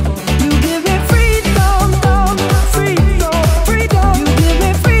for. You give me freedom, freedom, freedom. You give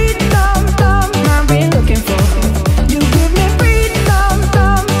me freedom, I've been looking for. You give me freedom,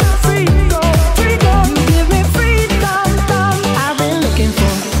 freedom, freedom. You give me freedom, I've been looking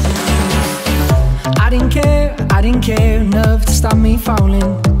for. I didn't care enough to stop me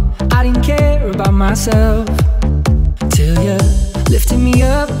falling. I didn't care about myself till you lifted me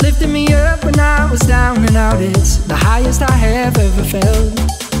up when I was down and out. It's the highest I have ever felt.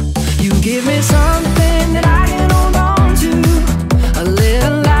 You give me something that I can hold on to, a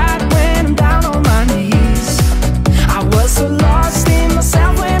little light when I'm down on my knees. I was so lost in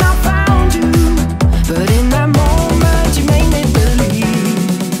myself when I found you, but in that moment you made me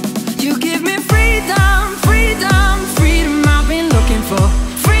believe. You give me freedom, freedom, freedom I've been looking for.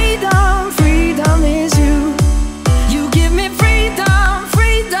 Freedom, freedom is you. You give me freedom,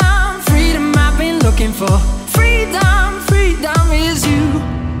 freedom, freedom I've been looking for. Freedom, freedom is you.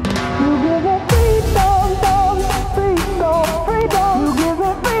 You give me freedom, freedom, freedom. You give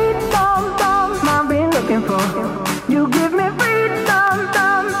me freedom, I've been looking for. You give me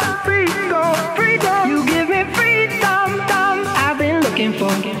freedom, freedom, freedom. You give me freedom, I've been looking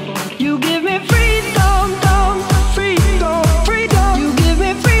for. You give me freedom, freedom, freedom. You give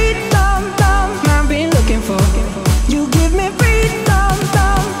me freedom, I've been looking for. You give me freedom,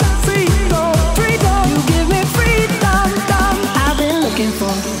 freedom, freedom. You give me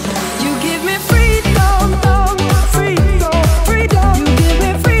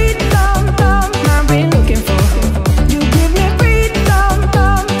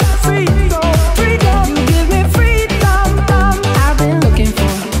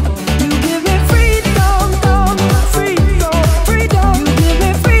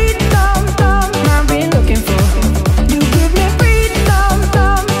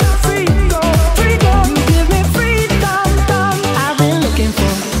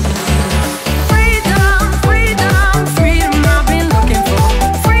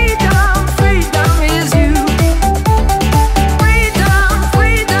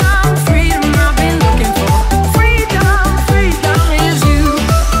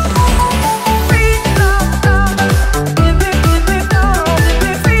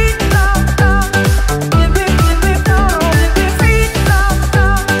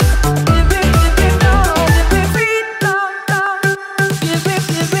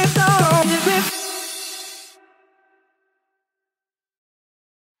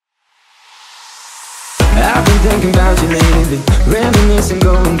thinking about you lately, reminiscing,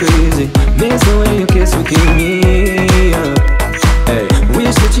 going crazy. Miss the way your kiss would keep me up. Hey,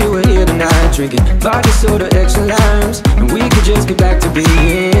 wish that you were here tonight, drinking vodka soda, extra limes, and we could just get back to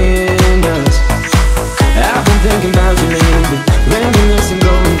being us. I've been thinking about you lately, reminiscing,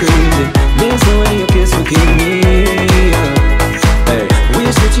 going crazy. Miss the way your kiss would keep me up. Hey,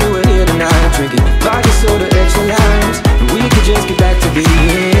 wish that you were here tonight, drinking vodka soda, extra limes, and we could just get back to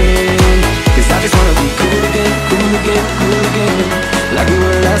being. Cause I just wanna be cool again, cool again, cool again, like we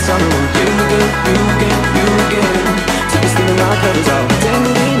were last summer. You again, you again, you again. Till it's still my covers all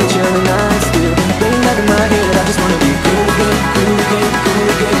tangled in each other night still. Playing back in my head, I just wanna be cool again, cool again, cool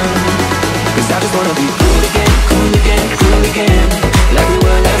again. Cause I just wanna be cool again, cool again, cool again, like we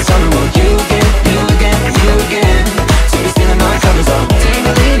were last summer. You again, you again, you again. Till it's still my covers all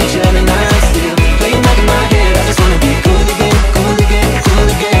tangled in each other night still. Playing back in my head, I just wanna be cool again, cool again, cool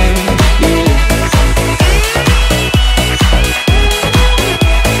again. Yeah.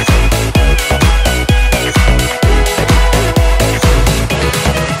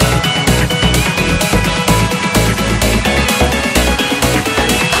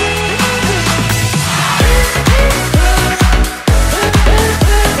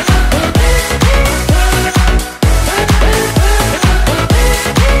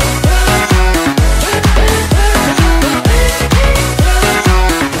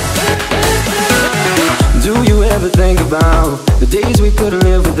 Think about the days we couldn't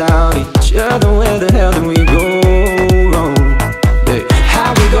live without each other. Where the hell did we go wrong? Yeah.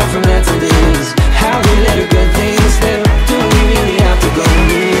 How we go from that to this? How we let a good thing slip? Do we really have to go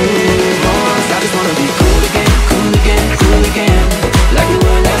move on? I just wanna be cool again, cool again, cool again, like we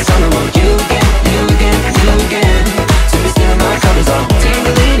were last summer. You again, you again, you again. Till it's still my covers all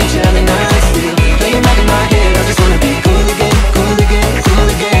tingling each other night still. Playing back in my head, I just wanna be cool again, cool again, cool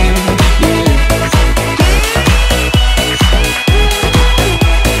again. Yeah.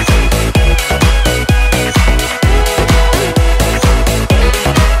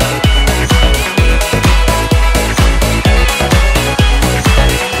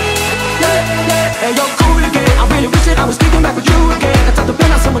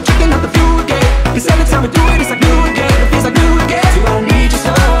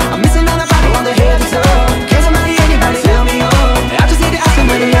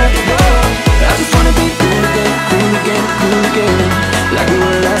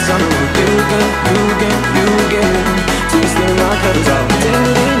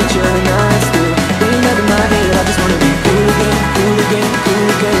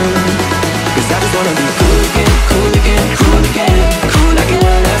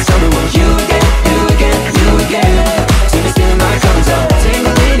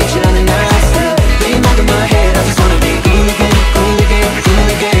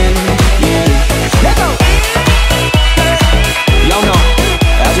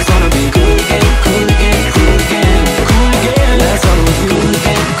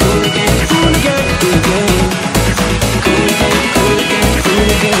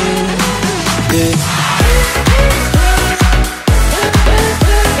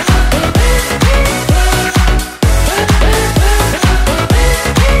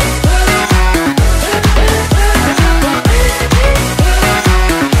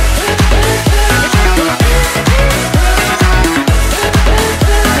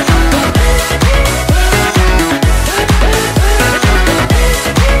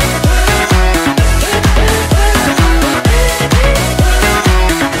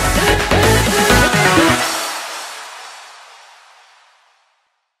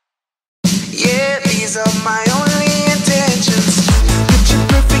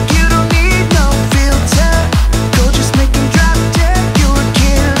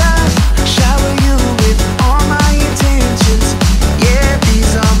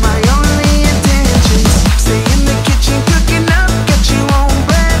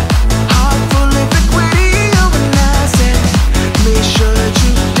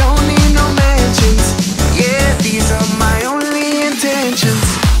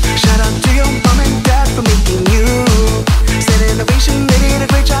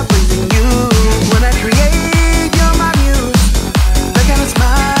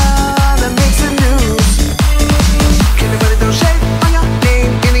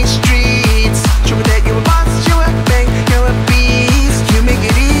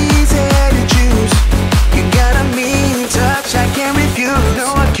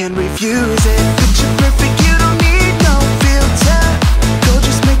 can refuse it. Picture perfect, you don't need no filter.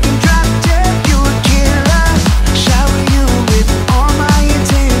 Gorgeous, making drop dead, you a killer. Shower you with all my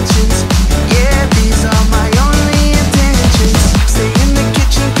intentions. Yeah, these are my only intentions. Stay in the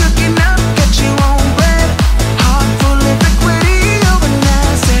kitchen, cooking up, got your own bread.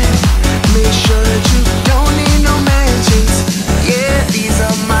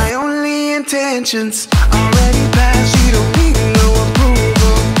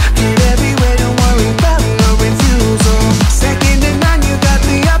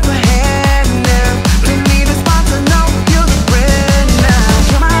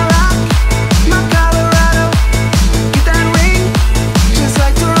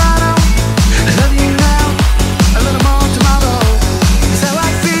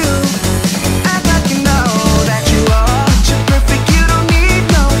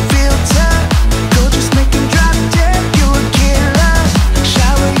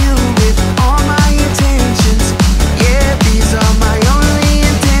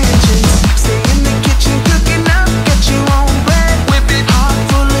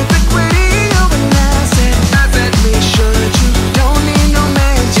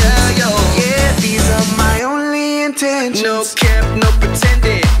 intentions. No cap, no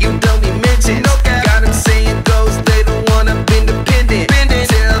pretending. You don't need mention. No cap. Got them saying ghosts, they don't wanna be independent.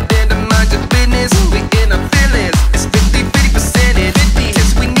 Tell them to mind your business. We in our feelings. It's 50% it. 50.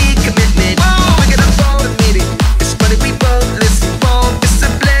 Since we need commitment. We get up all the meeting. It's money we both listen for. It's a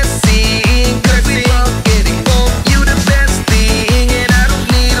blessing. Cause we both get it. You the best thing, and I don't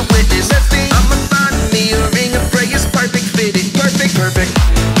need a witness. I'ma find me a ring of prayer. It's perfect fitted. Perfect, perfect.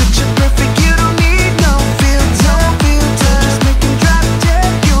 Picture perfect, you don't need no filter. Just make him drop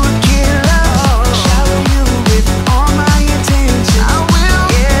dead, you a killer. Shower you with all my intentions. I will.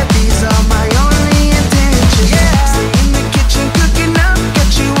 Yeah, these are my only intentions. Yeah. Stay in the kitchen cooking up, got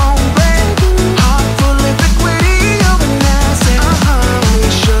you on bread. Heart full of liquidity, overnight.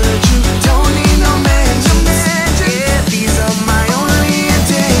 Make sure that you don't need no mentions. Yeah, these are my only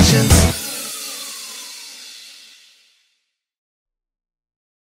intentions.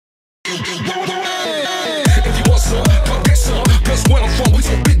 If you want some, come get some. Cause where I'm from, we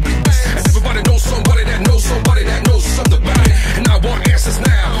some big business. And everybody knows somebody that knows somebody that knows something about it. And I want answers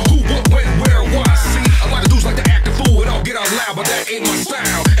now. Who, what, when, where, why? See, a lot of dudes like to act a fool and I'll get out loud, but that ain't my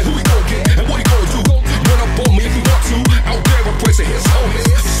style. And who he gon' get? And what he gon' do? Run up on me if you want to. Out there replacing his homies.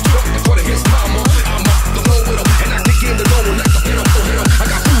 Stood up in front of his mama. I'm up the low with him. And I kick in the low and let the hit him for him. I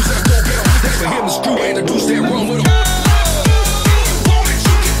got fools that go get him. That's for him to screw and the dudes that run with him.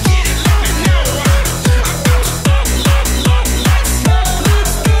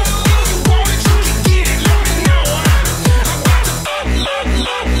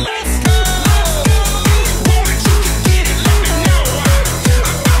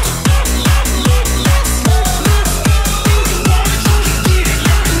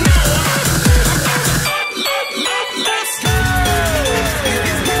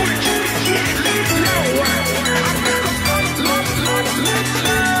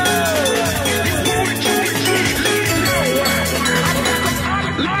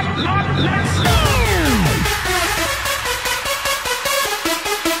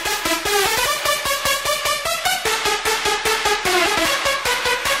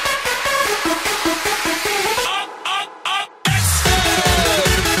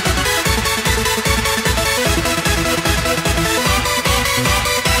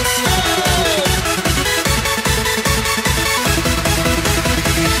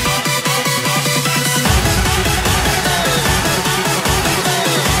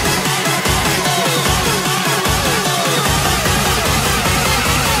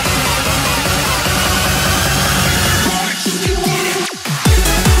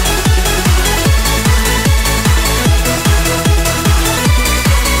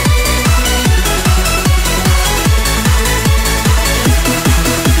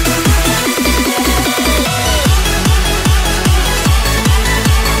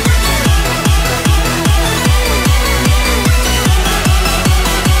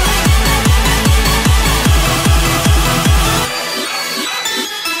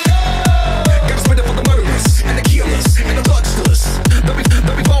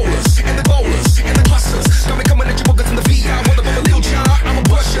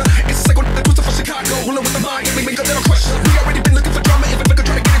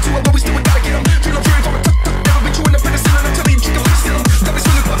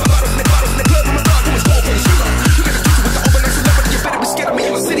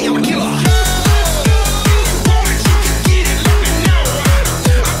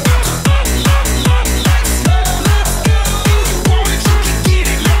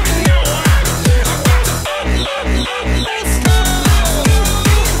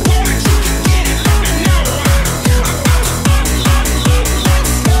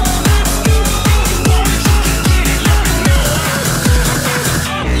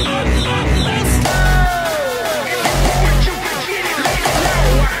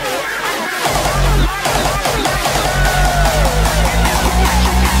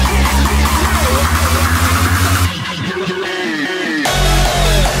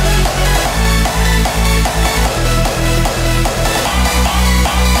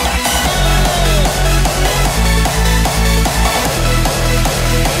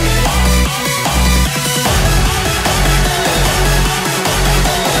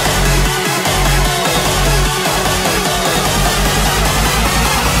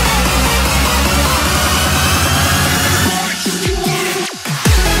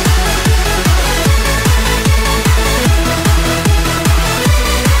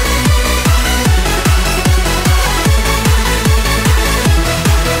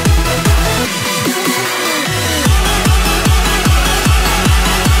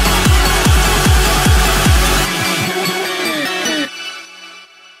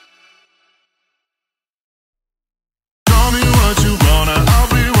 what you wanna, I'll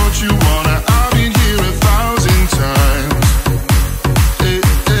be what you wanna. I've been here 1,000 times. Hey,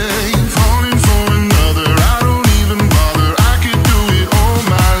 hey, falling for another, I don't even bother. I could do it all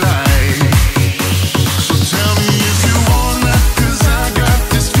my life. So tell me if you wanna, 'cause I got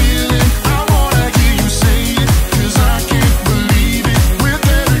this feeling. I wanna hear you say it, 'cause I can't believe it. With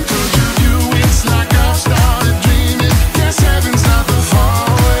every touch of you, it's like I've started dreaming. Guess heaven's not that far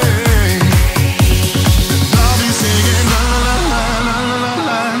away. And I'll be singing la la la la la la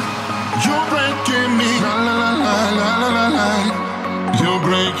la. You're breaking me la la la la la la la la. You're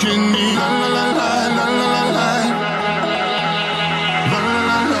breaking me la la la la la la la la. La la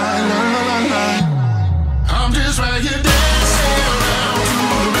la la la la la la. I'm just right here dancing around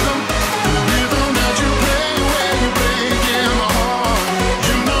to the rhythm that you play when you break in my heart.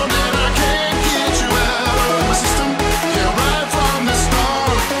 You know that I can't get you out of my system. Yeah, right from the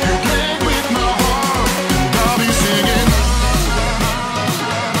start, you played with my heart, and I'll be singing.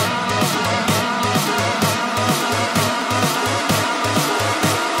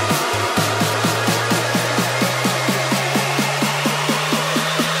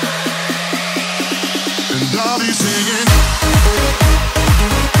 And I'll be singing.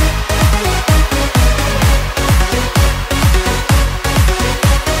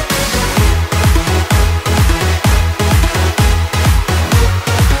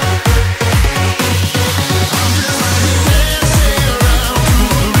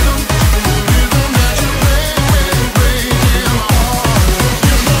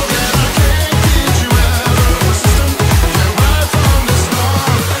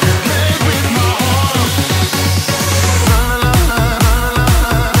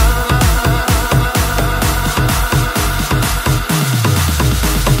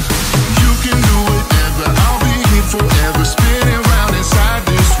 You can do whatever, I'll be here forever, spinning round inside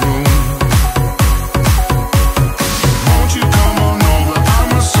this room. Won't you come on over? I'm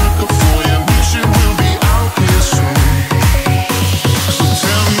a sucker for you. Mission will be out here soon. So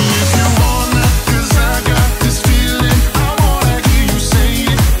tell me if you wanna, 'cause I got this feeling. I wanna hear you say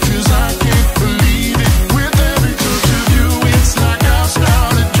it, 'cause I can't believe it. With every touch of you, it's like I've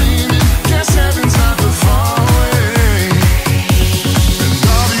started dreaming. Guess heaven's not that far away. And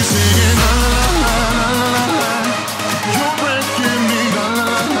I'll be singing la la la la la la la. You're breaking me la la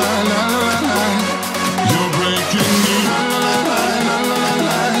la la la la la. You're breaking me la la la la la la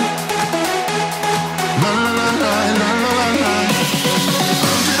la. La la la la la la la.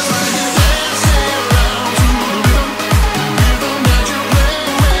 I'm just like dancing around to the rhythm that you play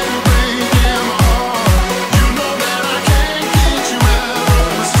when you break in my heart. You know that I can't get you out of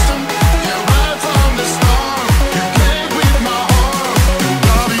my system. Yeah, right from the start, you played with my heart, and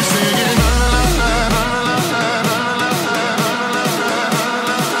I'll be singing la la la la la la la la la.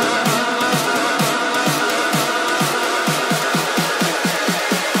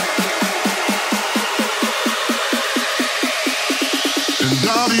 And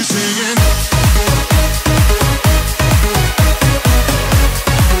I'll be singing.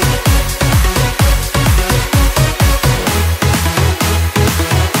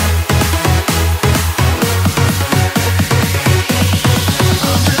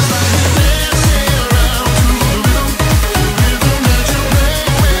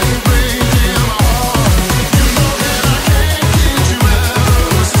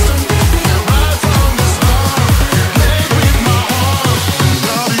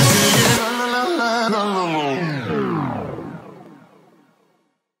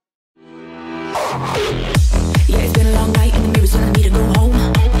 Yeah, it's been a long night and the mirror's telling me to go home.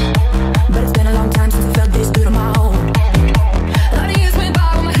 But it's been a long time since I felt this good on my own. A lot of years went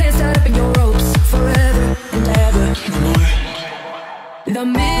by with my hands tied up in your ropes, forever and ever. The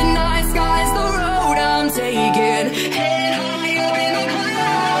midnight sky's the road I'm taking, head high up in the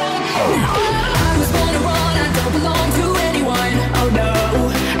clouds. I was born to run, I don't belong to anyone. Oh no,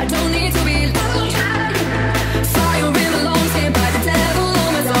 I don't need to be loved. Fire in the lungs, hit by the devil on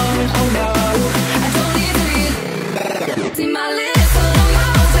my own. Oh no, I don't need to be. See my lips on the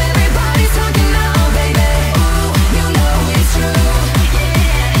mouth, everybody's talking now, baby. Ooh, you know it's true.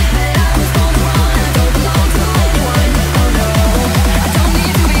 Yeah, that I was born to run, I don't belong to anyone. Oh no, I don't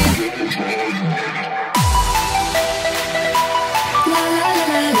need to be.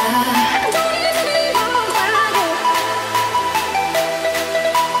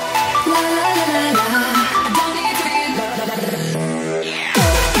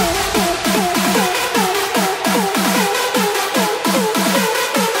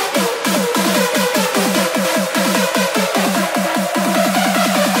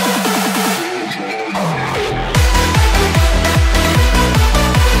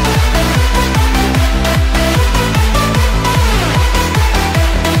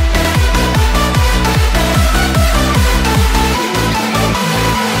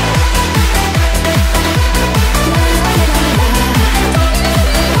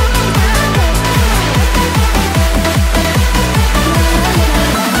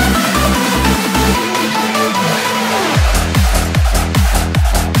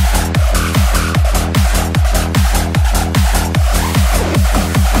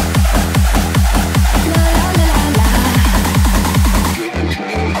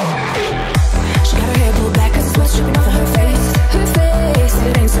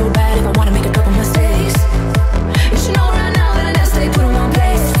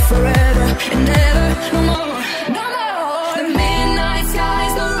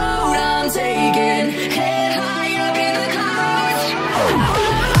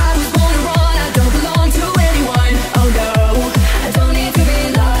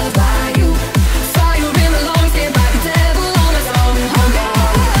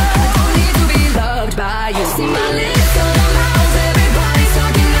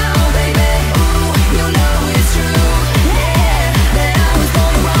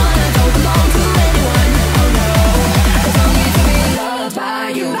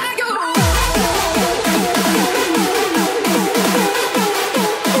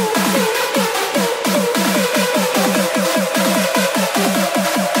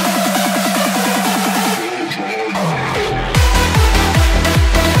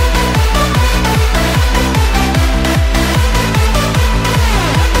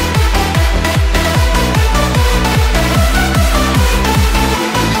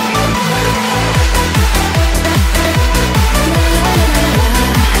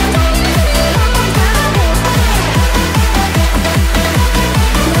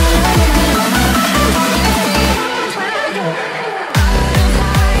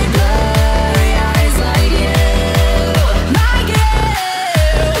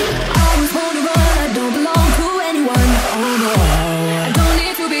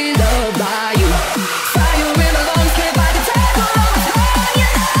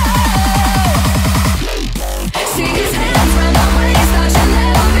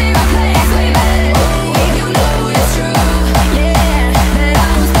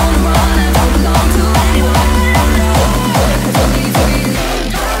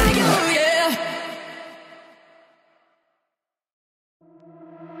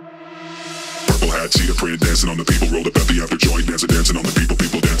 hat, see the print, dancing on the people, rolled up at the after joint, dancing on the people,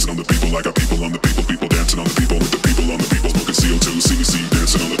 people dancing on the people. I got people on the people, people dancing on the people, with the people on the people, smoking CO2, CBC,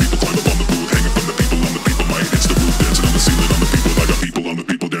 dancing on the people, climb up on the booth, hanging from the people on the people, might hits the roof, dancing on the ceiling on the people. I got people on the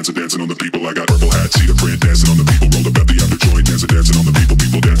people, dancing on the people. I got purple hat, see the print, dancing on the people, rolled up at the after joint, dancing on the people,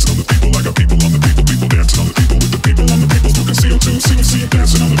 people dancing on the people. I got people on the people, people dancing on the people, with the people on the people, smoking CO2, CBC,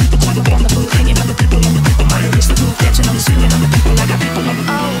 dancing on the people, climb up on the booth, hanging from the people on the people, might hits the roof, dancing on the ceiling on the people. I got people on the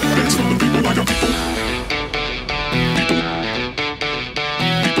people, dancing on the people. I got people.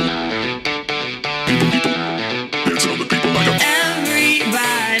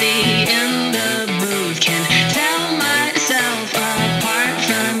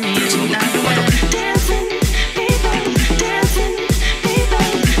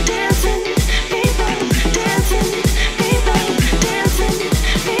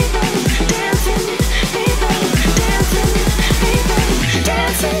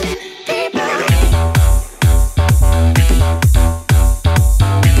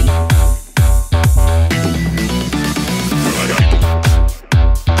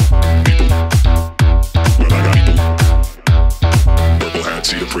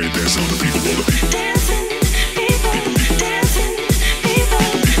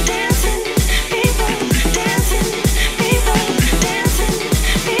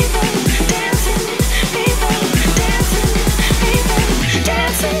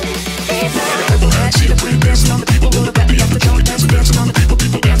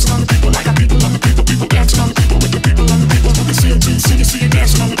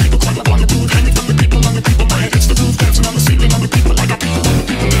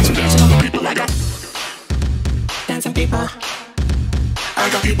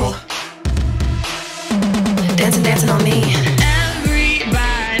 Dancing on me.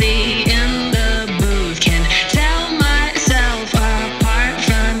 Everybody in the booth can tell myself apart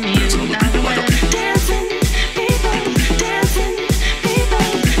from you. Now we're dancing, people, dancing, people,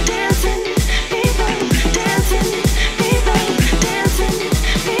 dancing, people, dancing, people, dancing,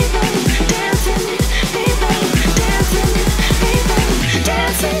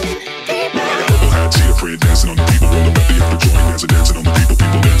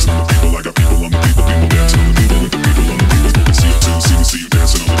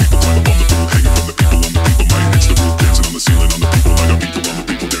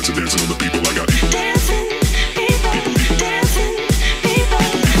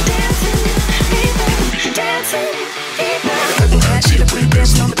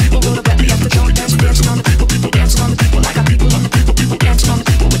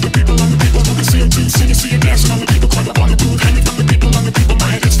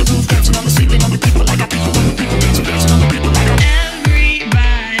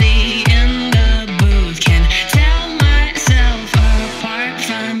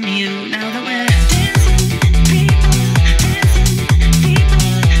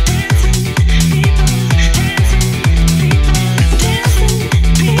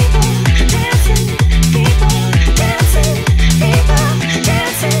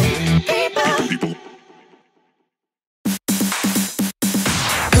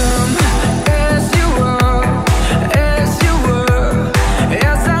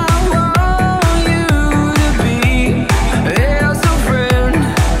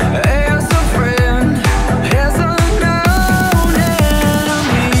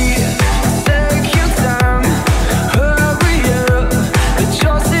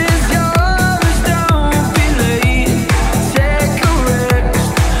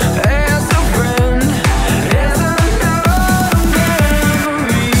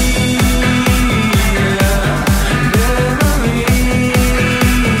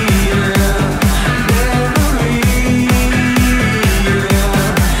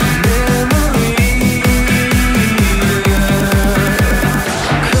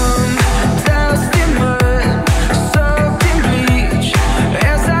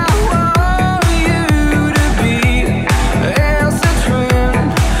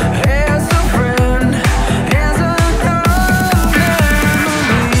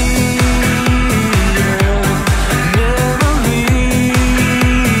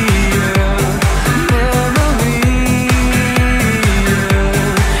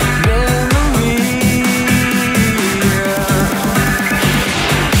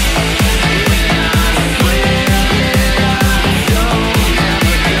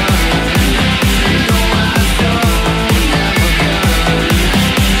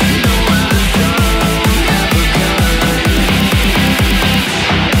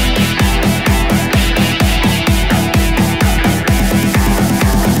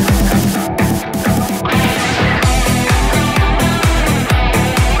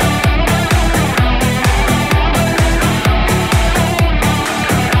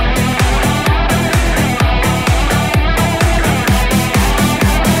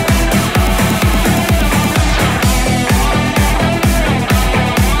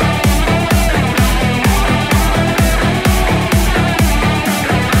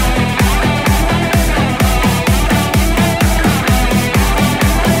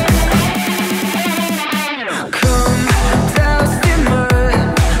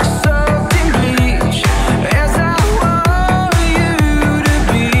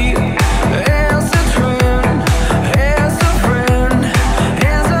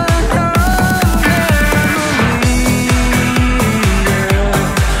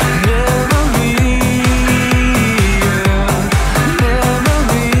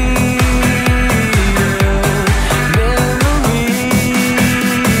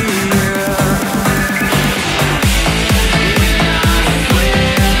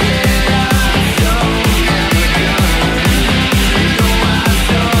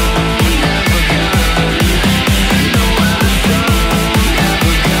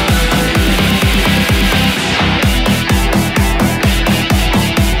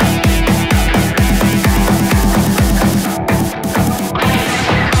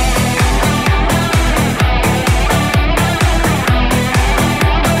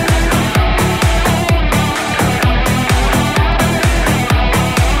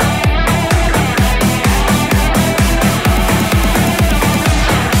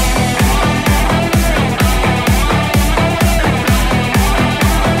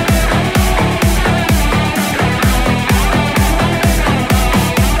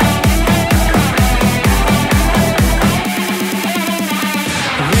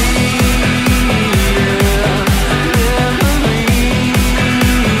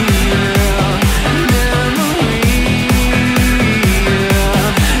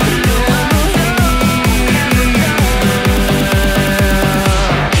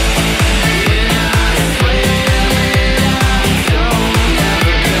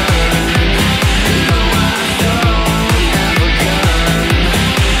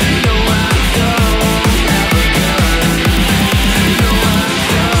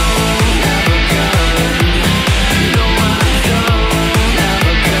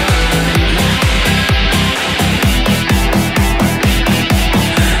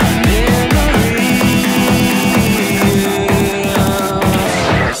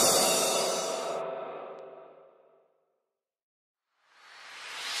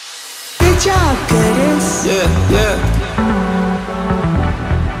 Good job, Curtis. Yeah.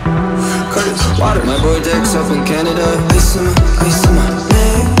 Curtis, water. My boy Dex up in Canada. Ice on my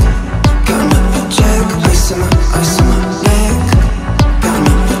neck. Got another check. Ice on my neck. Got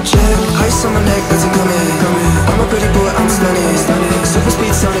another check. Ice on my neck, that's it coming. I'm a pretty boy, I'm stunning. Super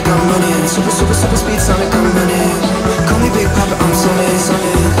speed Sonic, I'm running. Super speed Sonic, I'm running. Call me Big Papa, I'm sunning.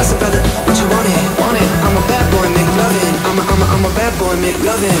 I said, brother, what you want it? I'm a bad boy, make lovin'. I'm a bad boy, make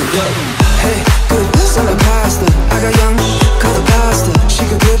lovin'. Hey, good, sell a pasta. I got young, call the pasta. She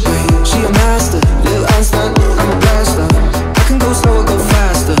could good brain, she a master. Lil Einstein, I'm a blaster. I can go slow or go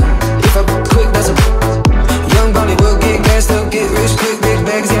faster. If I quick, that's a young Bonnie will get gassed up, get rich quick, big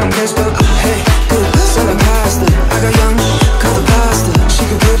bags, yeah, I'm cashed up. Hey, good, sell a pasta. I got young, call the pasta. She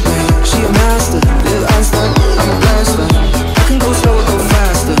could good brain, she a master. Lil Einstein, I'm a blaster. I can go slow or go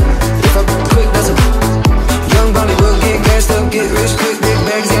faster. If I quick, that's a young Bonnie will get gassed up, get rich quick, big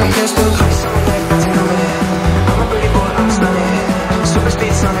bags, yeah, I'm cashed up. I'm a pretty boy, I'm stunning. Super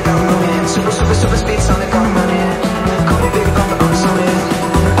speed Sonic, I'm running. Super speed Sonic, I'm running. Call me Big Papa, I'm sunning.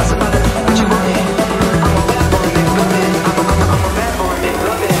 That's about it, what you want it? I'm a bad boy, make lovin'. I'm a bad boy, make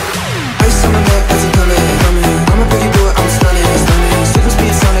lovin'. Ice on my neck, that's it coming. I'm a pretty boy, I'm stunning. Super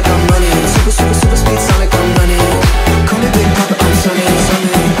speed Sonic, I'm running. Super speed Sonic, I'm running. Call me Big Papa, I'm sunning.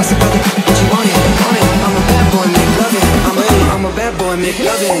 That's about it, what you want it? I'm a bad boy, make lovin'. I'm a bad boy, make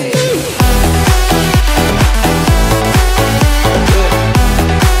lovin'.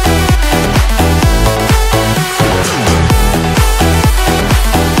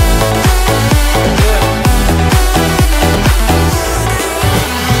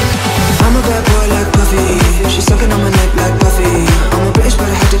 I'm a bad boy like Puffy. She's sucking on my neck like Puffy. I'm a British but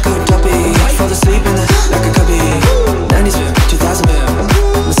I had to go duppy. Fall asleep in the like a cubby. 90s whip, 2000 whip,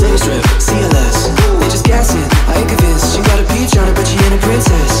 Mercedes strip, CLS. They just gassing, I ain't convinced. She got a peach on her but she ain't a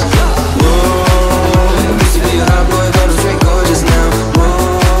princess. Whoa, used to be a hot boy but I'm straight gorgeous now.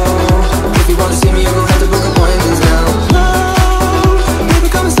 Whoa, if you wanna see me you gon' have to book appointments now. Whoa, baby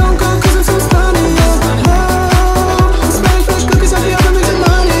coming stone cold cause I'm so stunning. Whoa, I'm smelling fresh cookies off the oven with your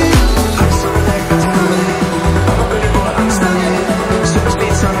money. Super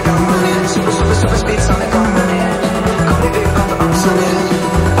speed Sonic, I'm running. Super speed Sonic, I'm running. Call me Big Papa, I'm sunning.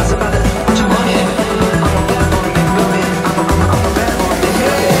 That's about it, what you want it? I'm a bad boy, make lovin'. I'm a bad boy, make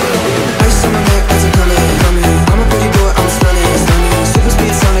lovin'. Ice on my neck, that's it coming. I'm a pretty boy, I'm stunning. Super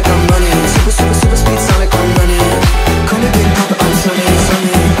speed Sonic, I'm running. Super speed Sonic, I'm running. Call me Big Papa, I'm sunning.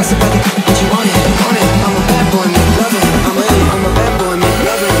 That's about it, what you want it? I'm a bad boy, make lovin'. I'm a bad boy, make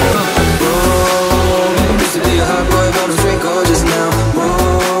lovin'. Whoa, used to be a hot boy, but I'm straight gorgeous now.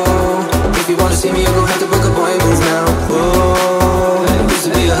 Whoa, if you wanna see me, you gon' have to book appointments now. Whoa, used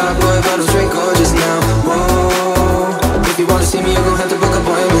to be a hot boy, but I'm straight gorgeous now. Whoa, if you wanna see me, you gon' have to book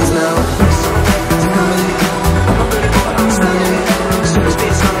appointments now. I'm a pretty boy, I'm stunning. Super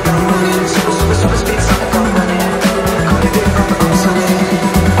speed Sonic, I'm running. Super speed Sonic, I'm running. Call me Big Papa, I'm sunning.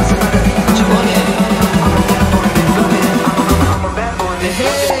 That's about it, what you want it? I'm a bad boy, make lovin'. I'm a bad boy, make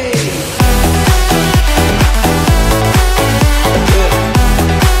lovin'.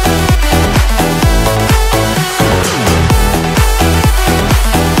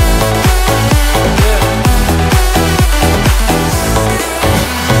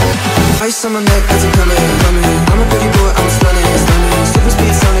 Ice on my neck, that's it coming. I'm a pretty boy,